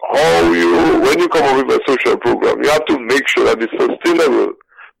 And when you come up with a social program, you have to make sure that it's sustainable.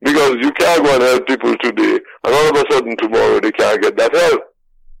 Because you can't go and help people today, and all of a sudden tomorrow they can't get that help.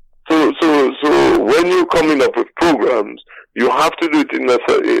 So when you're coming up with programs, you have to do it in a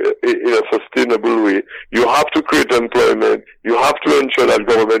sustainable way. You have to create employment. You have to ensure that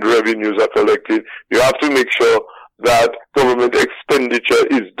government revenues are collected. You have to make sure that government expenditure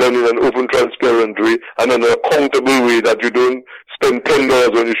is done in an open, transparent way and an accountable way, that you don't spend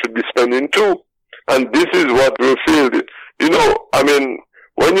 $10 when you should be spending $2. And this is what we failed in.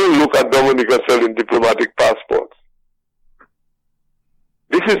 When you look at Dominica selling diplomatic passports,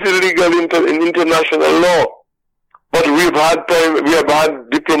 this is illegal in international law. But we have had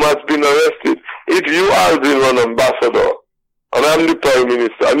diplomats being arrested. If you are the ambassador, and I'm the Prime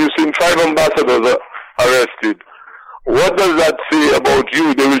Minister, and you've seen 5 ambassadors arrested, what does that say about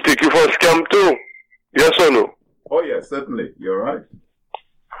you? They will take you for a scam too. Yes or no? Oh yes, certainly. You're right.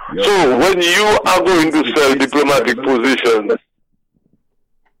 So when you are going to sell diplomatic positions,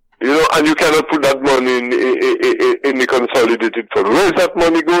 and you cannot put that money in the consolidated fund, where is that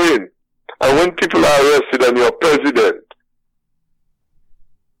money going? And when people are arrested and you're president,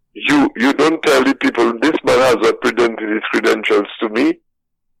 you don't tell the people, this man has represented his credentials to me,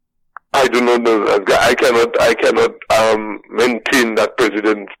 I do not know that guy. I cannot maintain that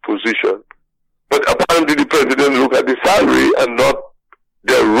president's position. But apparently the president look at the salary and not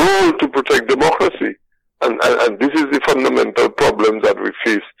their role to protect democracy. And this is the fundamental problem that we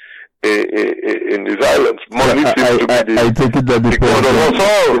face in these islands. Money seems to be I take it that the god of us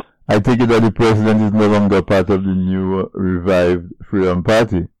all. I take it that the president is no longer part of the new revived Freedom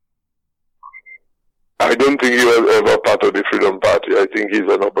Party. I don't think he was ever part of the Freedom Party. I think he's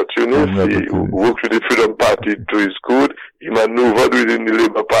an opportunist. He worked with the Freedom Party to his good. He maneuvered within the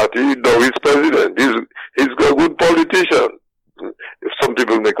Labour Party. Now he's president. He's a good politician. Some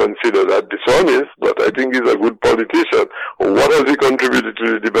people may consider that dishonest, but I think he's a good politician. What has he contributed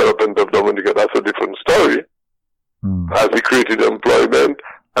to the development of Dominica? That's a different story. Has he created employment?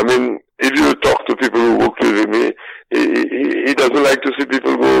 I mean, if you talk to people who work with him, he doesn't like to see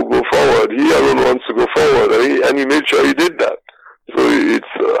people go forward. He alone wants to go forward, and he made sure he did that. So it's,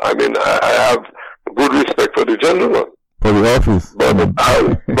 I have good respect for the gentleman. For the office.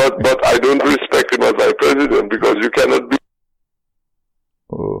 But I don't respect him as my president, because you cannot be.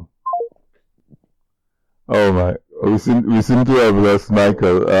 Oh my! We seem to have lost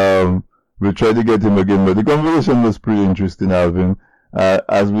Michael. We'll try to get him again, but the conversation was pretty interesting, Alvin.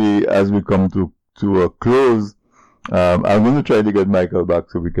 As we come to a close, I'm going to try to get Michael back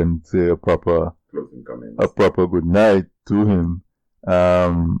so we can say a proper good night to him.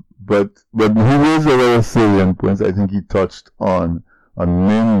 But he raised a lot of salient points. I think he touched on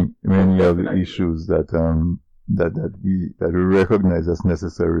many of the issues that we recognize as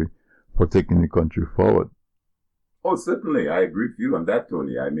necessary for taking the country forward. Oh, certainly. I agree with you on that,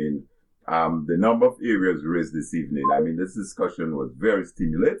 Tony. I mean, the number of areas raised this evening, I mean, this discussion was very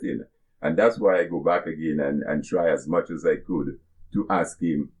stimulating. And that's why I go back again and try as much as I could to ask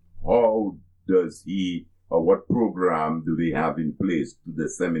him, how does he, or what program do they have in place to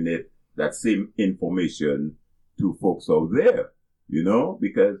disseminate that same information to folks out there? You know,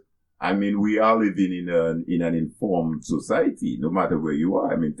 because, I mean, we are living in an informed society, no matter where you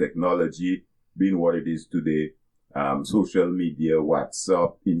are. I mean, technology being what it is today, social media,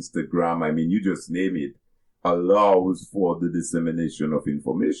 WhatsApp, Instagram, I mean, you just name it, allows for the dissemination of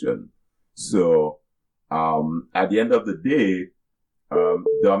information. So, at the end of the day,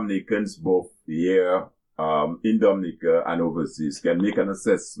 Dominicans both here, in Dominica and overseas can make an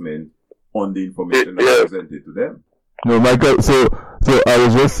assessment on the information that's presented to them. No, Michael, so I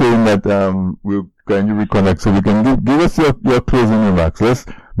was just saying that, we'll kind of reconnect so we can give us your closing remarks. Let's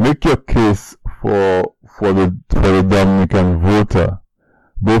make your case for the Dominican voter,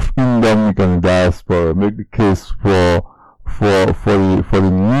 both in Dominica and diaspora. Make the case for the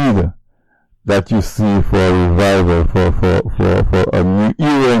need that you see for a revival, for a new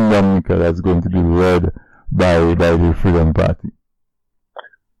era in Dominica that's going to be led by the Freedom Party.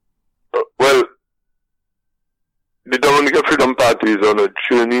 Well, the Dominica Freedom Party is on a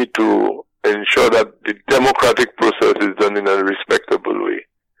journey to ensure that the democratic process is done in a respectable way.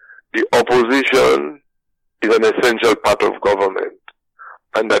 The opposition is an essential part of government,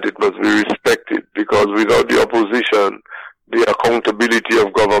 and that it must be respected, because without the opposition, the accountability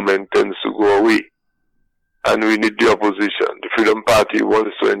of government tends to go away. And we need the opposition. The Freedom Party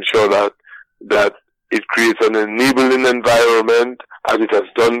wants to ensure that it creates an enabling environment, as it has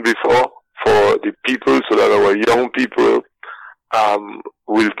done before, for the people, so that our young people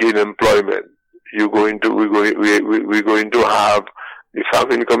will gain employment. We're going to have the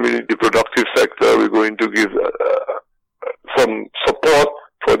farming community, the productive sector. We're going to give some support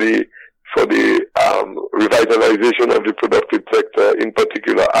for the revitalization of the productive sector, in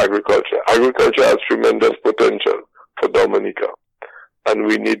particular agriculture. Agriculture has tremendous potential for Dominica, and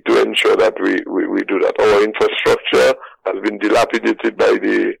we need to ensure that we do that. Our infrastructure has been dilapidated by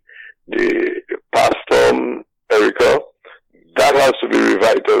the past storm, Erica. That has to be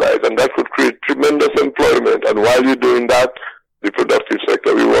revitalized, and that could create tremendous employment. And while you're doing that, the productive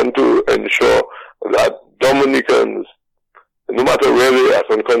sector, we want to ensure that Dominicans, no matter where they are,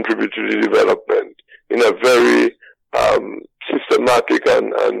 can contribute to the development in a very systematic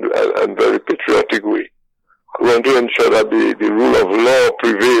and very patriotic way. We want to ensure that the rule of law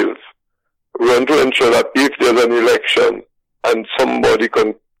prevails. We want to ensure that if there's an election and somebody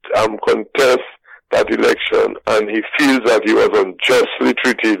contests that election and he feels that he was unjustly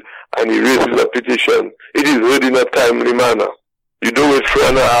treated and he raises a petition, it is read in a timely manner. You do it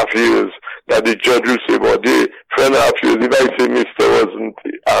 3.5 years that the judge will say, well, 3.5 years, if I say Mr. wasn't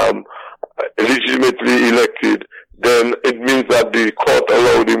legitimately elected, then it means that the court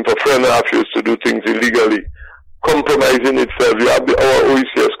allowed him for 3.5 years to do things illegally, compromising itself. You have our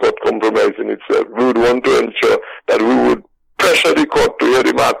OECS court compromising itself. We would want to ensure that we would pressure the court to hear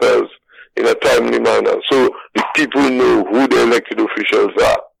the matters in a timely manner, so the people know who the elected officials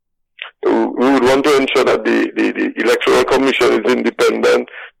are. We would want to ensure that the Electoral Commission is independent,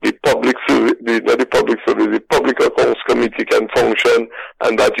 the Public Accounts Committee can function,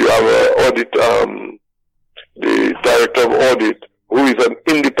 and that you have the Director of Audit, who is an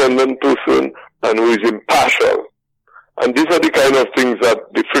independent person and who is impartial. And these are the kind of things that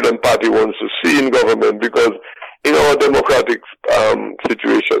the Freedom Party wants to see in government, because in our democratic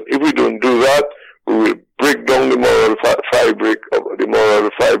situation, if we don't do that, we will break down the moral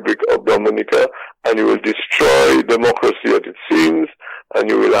fabric of Dominica, and you will destroy democracy as it seems, and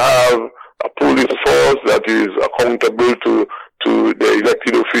you will have a police force that is accountable to the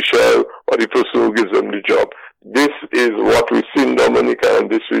elected official or the person who gives them the job. This is what we see in Dominica, and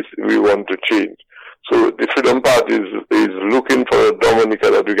this is we want to change. So the Freedom Party is looking for a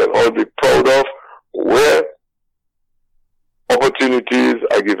Dominica that we can all be proud of, where opportunities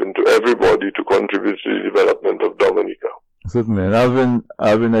are given to everybody to contribute to the development of Dominica. Certainly. And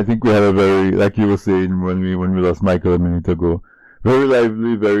Alvin, I think we had a very, like you were saying when we lost Michael a minute ago, very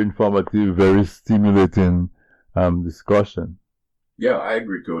lively, very informative, very stimulating discussion. Yeah, I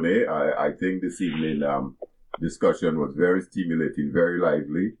agree, Tony. I think this evening discussion was very stimulating, very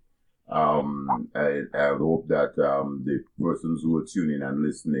lively. I hope that the persons who are tuning and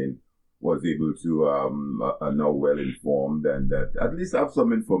listening was able to are now well informed, and that at least have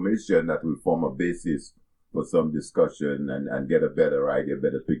some information that will form a basis for some discussion and get a better idea,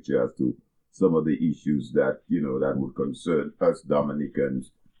 better picture as to some of the issues that, that would concern us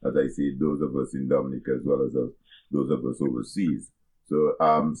Dominicans, as I say, those of us in Dominica as well as those of us overseas. So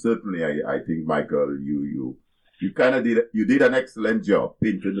certainly I think, Michael, you kind of did an excellent job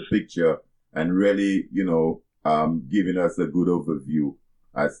painting the picture and really, giving us a good overview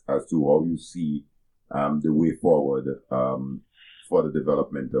as to how you see the way forward for the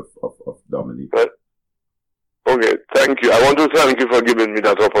development of Dominica. Okay, thank you. I want to thank you for giving me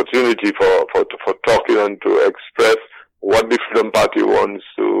that opportunity for talking and to express what the Freedom Party wants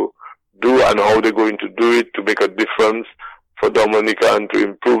to do and how they're going to do it to make a difference for Dominica and to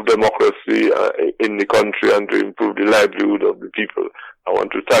improve democracy in the country and to improve the livelihood of the people. I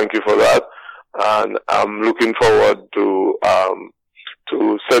want to thank you for that, and I'm looking forward to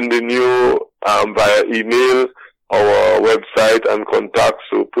sending you via email our website and contact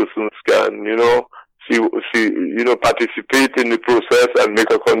so persons can, participate in the process and make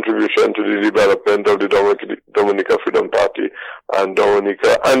a contribution to the development of the Dominica Freedom Party and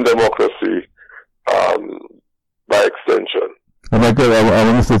Dominica and democracy by extension. And Michael, I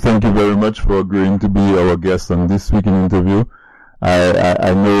want to say thank you very much for agreeing to be our guest on this week in interview.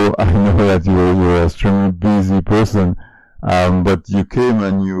 I know that you're an extremely busy person, but you came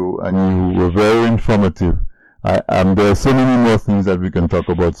and you were very informative. There are so many more things that we can talk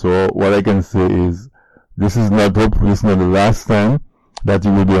about. So what I can say is, this is not the last time that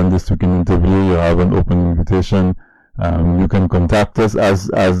you will be on this week in interview. You have an open invitation. You can contact us as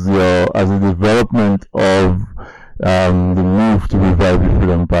the development of the move to revive the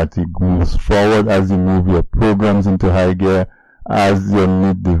Freedom Party moves forward, as you move your programs into high gear, as your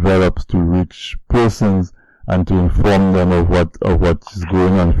need develops to reach persons and to inform them of what is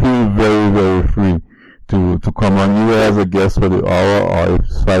going on. Feel very, very free to come on either as a guest for the hour, or if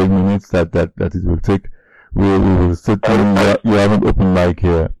it's 5 minutes that it will take. We will certainly, you have an open mic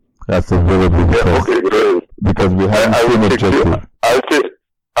here that's available because we have the same objective.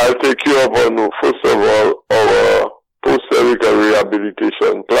 I'll take you up on, first of all, our post-Erica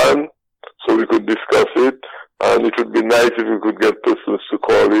rehabilitation plan, so we could discuss it, and it would be nice if we could get persons to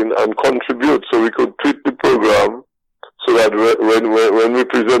call in and contribute, so we could tweak the program, so that when we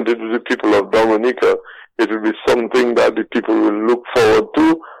present it to the people of Dominica, it will be something that the people will look forward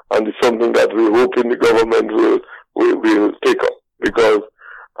to, and it's something that we hope in the government will take up, because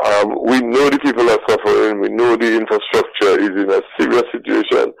we know the people are suffering, we know the infrastructure is in a serious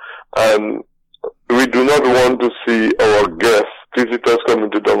situation, and we do not want to see our guests, visitors coming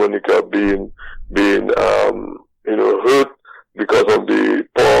to Dominica being hurt because of the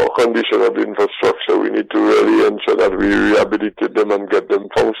poor condition of the infrastructure. We need to really ensure that we rehabilitate them and get them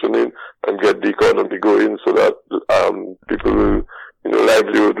functioning and get the economy going, so that people will,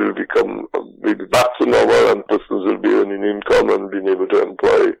 livelihood will be back to normal, and persons will be earning income and being able to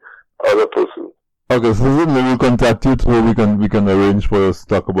employ other persons. Okay, so certainly we'll contact you so we can arrange for us to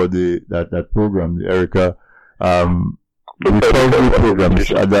talk about that program, the Erica recovery programs.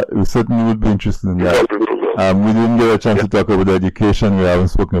 That we certainly would be interested in that. We didn't get a chance to talk about education. We haven't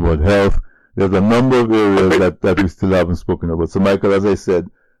spoken about health. There's a number of areas that we still haven't spoken about. So, Michael, as I said,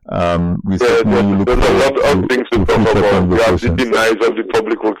 We certainly look there's a lot forward of things to talk future about. We have the conversations. demise of the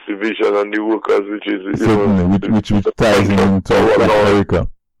public works division and the workers, which is Certainly, which ties into America.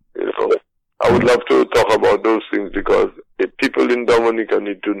 I would love to talk about those things because people in Dominica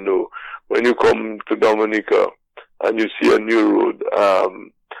need to know when you come to Dominica and you see a new road.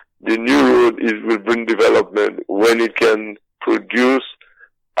 The new road will bring development when it can produce,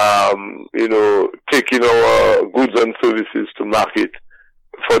 taking our goods and services to market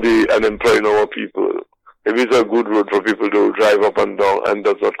and employing our people. If it's a good road for people to drive up and down and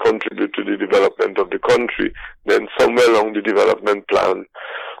does not contribute to the development of the country, then somewhere along the development plan,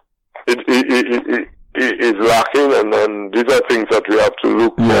 it is lacking, and then these are things that we have to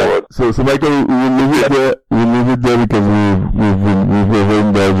look forward. So Michael, we'll leave it there. Because we've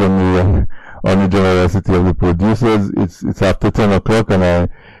indulged on the generosity of the producers. It's after 10 o'clock, and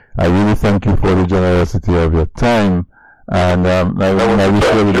I really thank you for the generosity of your time. And I wish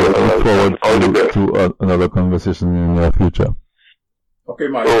you look forward to another conversation in the near future. Okay,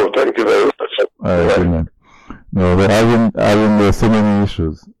 Mike. Oh, thank you very much. All right, good night. No, there's so many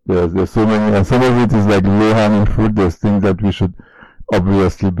issues. There's so many, and some of it is like low-hanging fruit. There's things that we should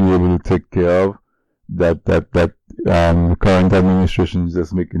obviously be able to take care of. That current administration is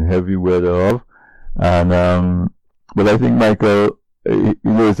just making heavy weather of. And but I think, Michael,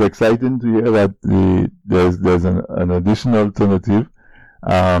 it's exciting to hear that there's an additional alternative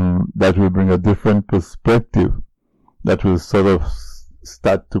that will bring a different perspective, that will sort of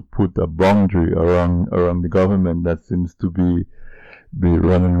start to put a boundary around the government that seems to be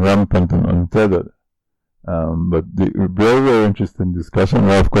running rampant and untethered. But the very, very interesting discussion.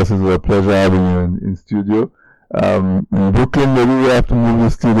 Well, of course, it's a pleasure having you in studio. In Brooklyn, maybe we have to move the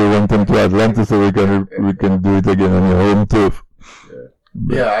studio one time to Atlanta so we can do it again on your home turf.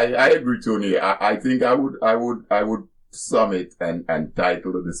 Yeah, I agree, Tony. I think I would sum it and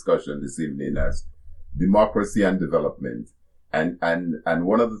title the discussion this evening as democracy and development. And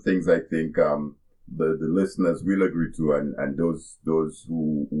one of the things I think, the listeners will agree to, and those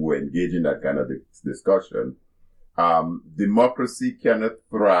who engage in that kind of discussion, democracy cannot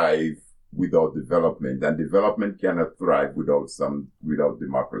thrive without development, and development cannot thrive without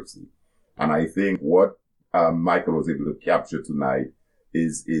democracy. And I think what, Michael was able to capture tonight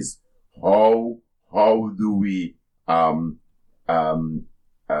is how do we,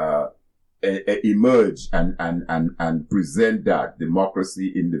 emerge and present that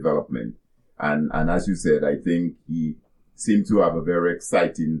democracy in development. And as you said, I think he seemed to have a very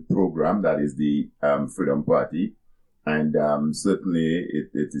exciting program that is the Freedom Party. And certainly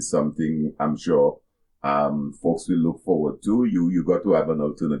it is something I'm sure folks will look forward to. You got to have an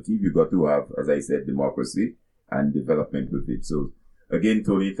alternative. You got to have, as I said, democracy and development with it. So again,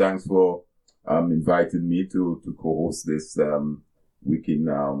 Tony, thanks for inviting me to co-host this weekend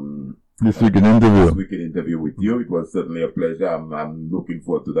interview with you. It was certainly a pleasure. I'm looking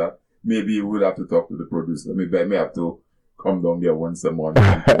forward to that. Maybe we'll have to talk to the producer. Maybe I may have to come down there once a month.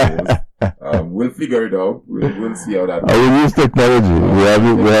 We'll figure it out. We'll see how that. I will use technology. We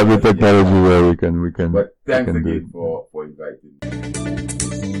have the technology where we can. But thanks again for inviting me.